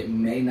lady. It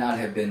may not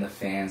have been the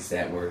fans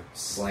that were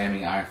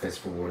slamming Iron Fist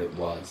for what it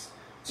was.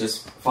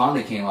 Just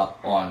finally came up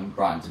on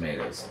Rotten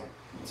Tomatoes.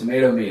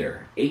 Tomato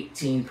meter,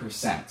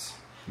 18%.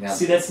 Now,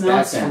 see, that's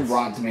nonsense. That's from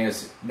Rotten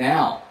Tomatoes.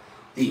 Now,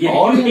 the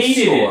audience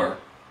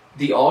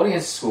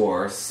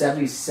score,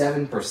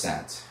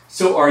 77%.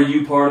 So are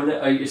you part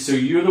of the? So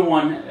you're the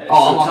one. I'm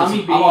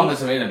on the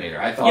tomato meter.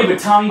 I thought. Yeah, but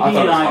Tommy B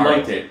and I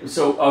liked it.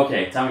 So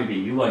okay, Tommy B,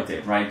 you liked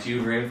it, right? Do you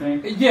agree with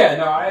me? Yeah,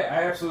 no, I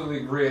absolutely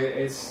agree.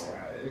 It's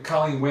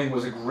Colleen Wing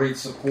was a great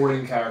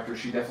supporting character.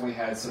 She definitely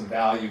had some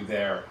value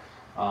there,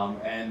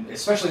 and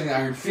especially in the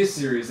Iron Fist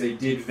series, they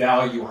did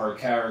value her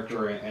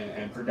character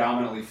and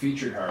predominantly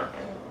featured her.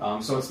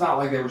 So it's not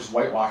like they were just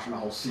whitewashing the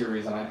whole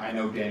series. And I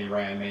know Danny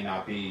Rand may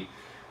not be,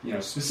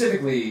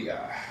 specifically.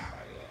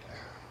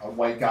 A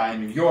white guy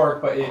in New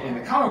York, but in the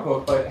comic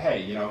book. But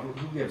hey, who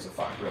gives a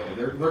fuck, really?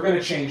 They're going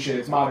to change shit.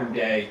 It's modern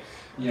day.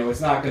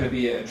 It's not going to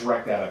be a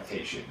direct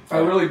adaptation. I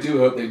really do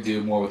hope they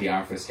do more with the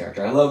Iron Fist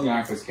character. I love the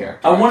Iron Fist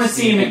character. I want to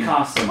see him in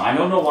costume. I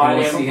don't know why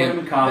they haven't put him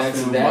in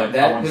costume.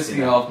 That pisses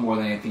me off more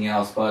than anything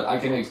else. But I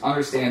can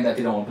understand that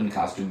they don't want him in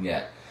costume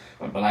yet.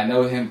 But I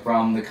know him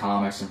from the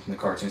comics and from the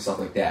cartoon and stuff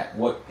like that.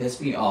 What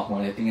pissed me off more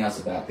than anything else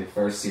about the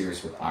first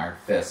series with Iron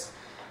Fist,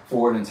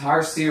 for an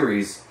entire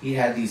series, he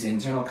had these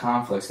internal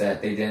conflicts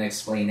that they didn't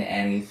explain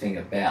anything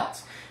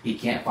about. He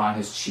can't find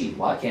his chi.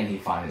 Why can't he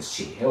find his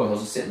chi? He'll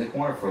just sit in the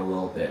corner for a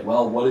little bit.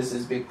 Well, what is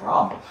his big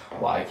problem?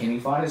 Why can't he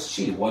find his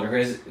chi? What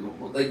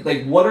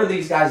are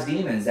these guys'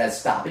 demons that's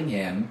stopping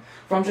him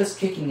from just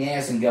kicking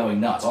ass and going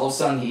nuts? All of a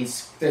sudden, his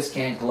fist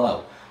can't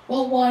glow.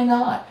 Well, why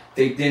not?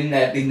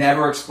 They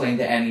never explained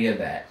any of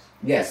that.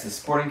 Yes, the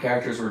supporting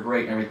characters were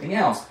great and everything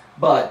else,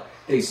 but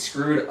they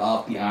screwed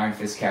up the Iron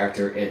Fist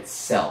character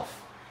itself.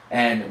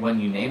 And when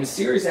you name a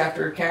series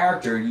after a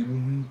character, you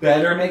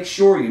better make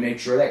sure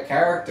that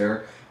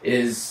character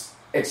is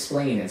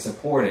explained and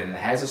supported and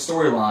has a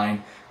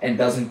storyline and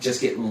doesn't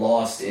just get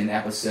lost in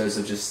episodes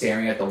of just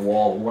staring at the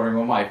wall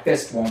wondering why my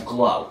fist won't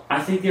glow.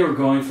 I think they were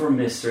going for a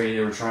mystery.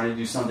 They were trying to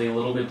do something a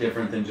little bit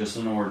different than just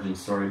an origin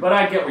story. But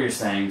I get what you're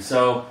saying.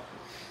 So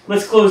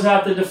let's close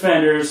out the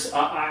Defenders.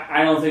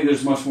 I don't think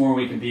there's much more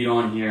we can beat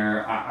on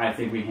here. I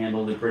think we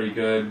handled it pretty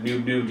good.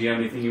 Noob, do you have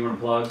anything you want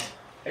to plug?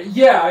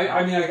 Yeah,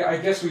 I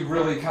guess we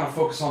really kind of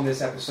focus on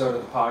this episode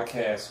of the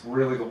podcast.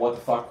 Really, the what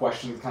the fuck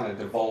questions kind of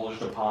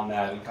divulged upon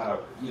that and kind of,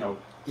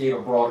 gave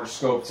a broader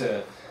scope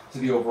to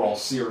the overall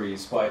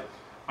series. But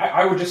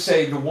I would just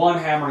say the one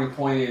hammering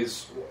point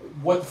is,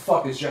 what the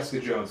fuck is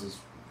Jessica Jones's,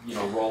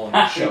 role in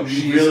the show?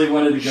 She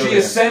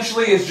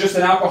essentially is just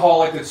an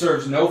alcoholic that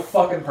serves no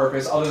fucking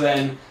purpose other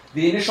than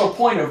the initial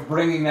point of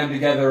bringing them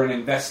together and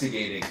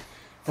investigating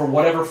for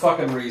whatever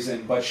fucking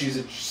reason. But she's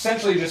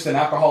essentially just an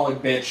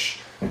alcoholic bitch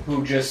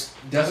who just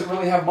doesn't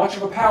really have much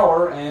of a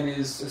power and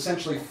is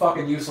essentially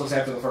fucking useless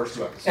after the first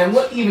 2 episodes. And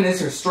what even is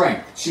her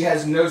strength? She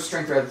has no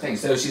strength or other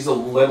things, so she's a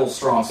little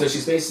strong. So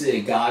she's basically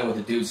a guy with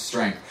a dude's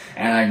strength.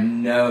 And I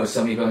know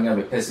some people are going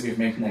to be pissed at me for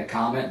making that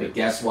comment, but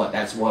guess what?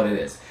 That's what it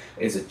is.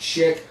 It's a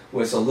chick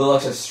with a little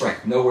extra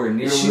strength, nowhere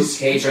near Luke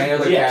Cage or any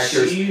other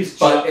characters,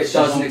 but it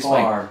doesn't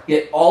explain.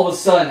 Yet all of a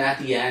sudden, at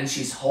the end,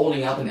 she's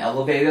holding up an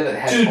elevator that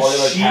has all the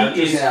other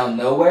characters out of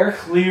nowhere.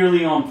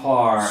 Clearly on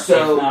par, if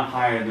not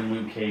higher than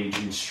Luke Cage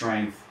in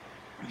strength.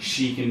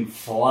 She can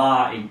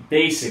fly,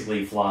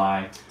 basically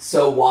fly.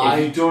 So why?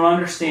 If you don't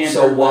understand.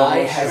 So why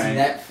has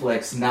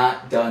Netflix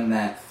not done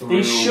that through?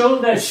 They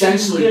showed that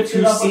essentially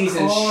 2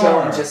 seasons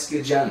showing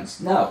Jessica Jones.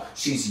 No,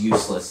 she's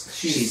useless.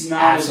 She's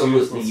not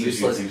absolutely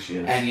useless.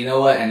 And you know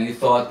what? And you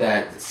thought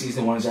that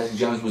season 1 of Jessica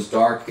Jones was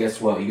dark.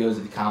 Guess what? You go to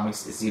the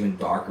comics, it's even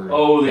darker.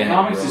 Oh, the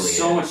comics is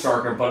so much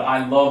darker. But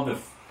I love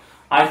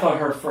I thought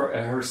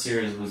her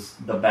series was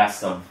the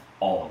best of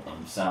all of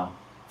them. So.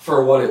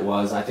 For what it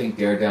was, I think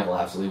Daredevil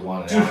absolutely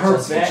won it. Dude, her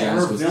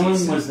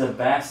villain was the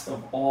best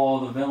of all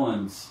the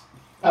villains.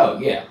 Oh,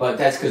 yeah, but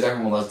that's because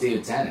everyone loves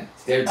David Tennant.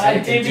 David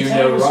Tennant can do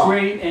no was wrong.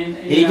 Great, and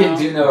he can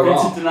do no wrong.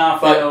 Vincent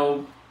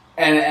D'Onofrio.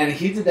 And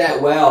he did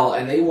that well,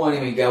 and they won't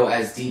even go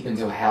as deep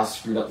into how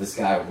screwed up this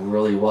guy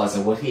really was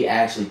and what he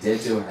actually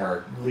did to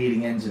her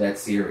leading into that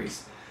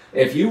series.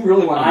 If you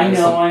really want to know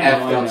some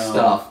effed up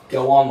stuff,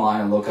 go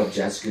online and look up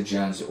Jessica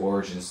Jones'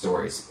 origin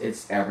stories.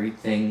 It's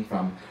everything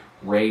from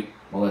rape,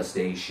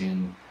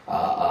 molestation,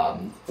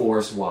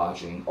 forced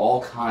watching,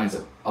 all kinds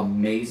of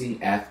amazing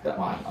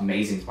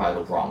amazing is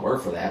probably the wrong word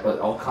for that, but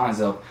all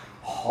kinds of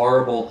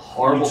horrible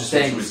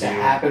things to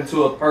happen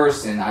to a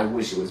person. I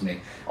wish it was me.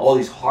 All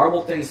these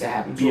horrible things to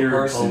happen to a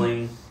person.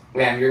 Pulling.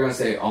 And you're going to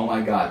say, oh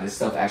my god, this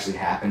stuff actually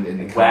happened in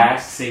the comics.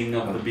 Waxing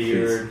of the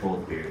beard. Pull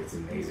the beard, it's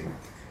amazing.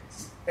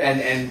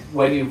 And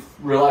when you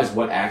realize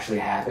what actually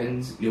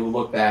happened, you'll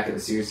look back at the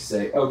series and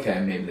say, okay,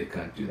 maybe they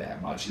couldn't do that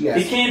much. Yes,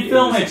 they can't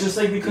film it, just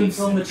like they couldn't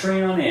film the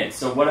train on it.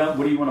 So what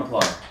do you want to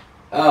plug?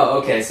 Oh,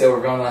 okay, so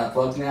we're going on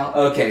plugs now?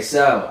 Okay,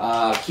 so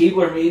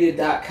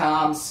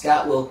KeeblerMedia.com,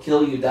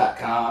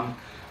 ScottWillKillYou.com.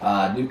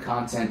 New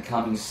content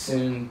coming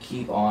soon.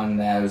 Keep on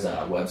those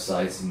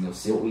websites and you'll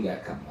see what we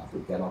got coming up.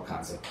 We've got all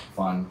kinds of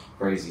fun,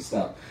 crazy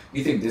stuff.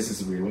 You think this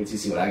is weird? Wait till you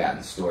see what I got in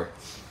the store.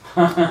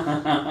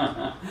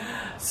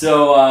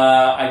 So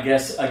I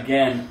guess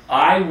again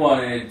I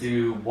want to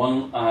do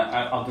one.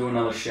 I'll do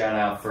another shout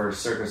out for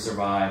Circa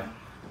Survive,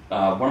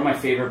 one of my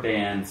favorite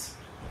bands,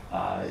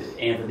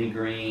 Anthony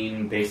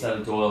Green, based out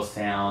of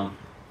Doylestown,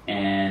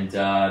 and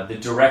the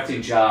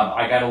directing job.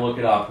 I got to look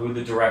it up. Who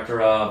the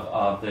director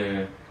of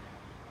the?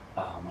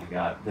 Oh my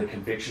God, the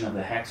Conviction of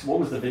the Hex. What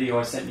was the video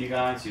I sent you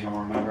guys? You don't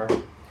remember?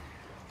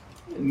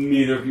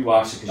 Neither of you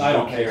watched it because you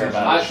don't care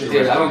about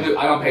it.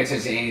 I don't pay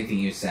attention to anything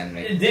you send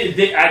me.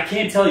 I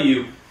can't tell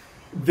you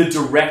the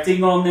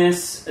directing on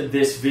this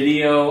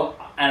video,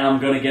 and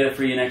I'm going to get it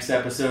for you next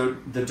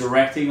episode. The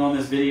directing on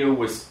this video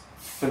was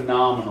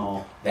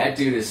phenomenal. That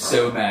dude is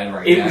so mad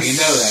right now. You know that,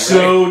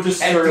 so right?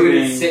 disturbing. That dude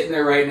is sitting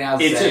there right now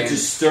saying, it's a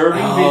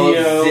disturbing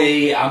video.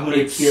 Z, I'm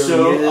going to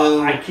kill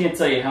you. I can't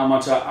tell you how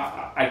much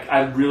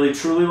I really,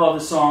 truly love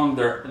the song.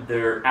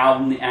 Their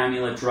album, The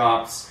Amulet,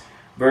 drops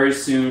very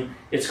soon.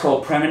 It's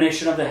called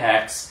Premonition of the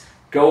Hex.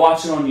 Go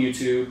watch it on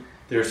YouTube.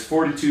 There's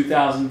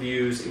 42,000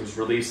 views. It was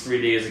released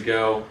 3 days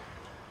ago.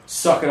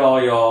 Suck it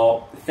all,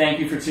 y'all. Thank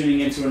you for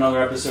tuning in to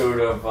another episode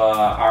of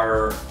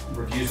our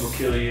Reviews Will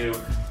Kill You.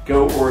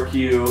 Go Orc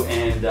You,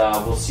 and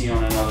we'll see you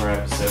on another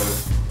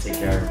episode. Take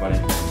care, everybody.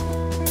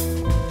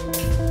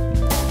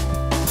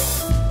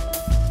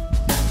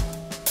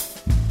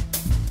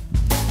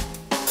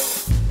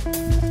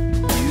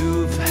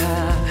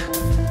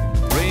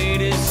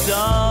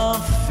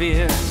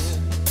 Fear.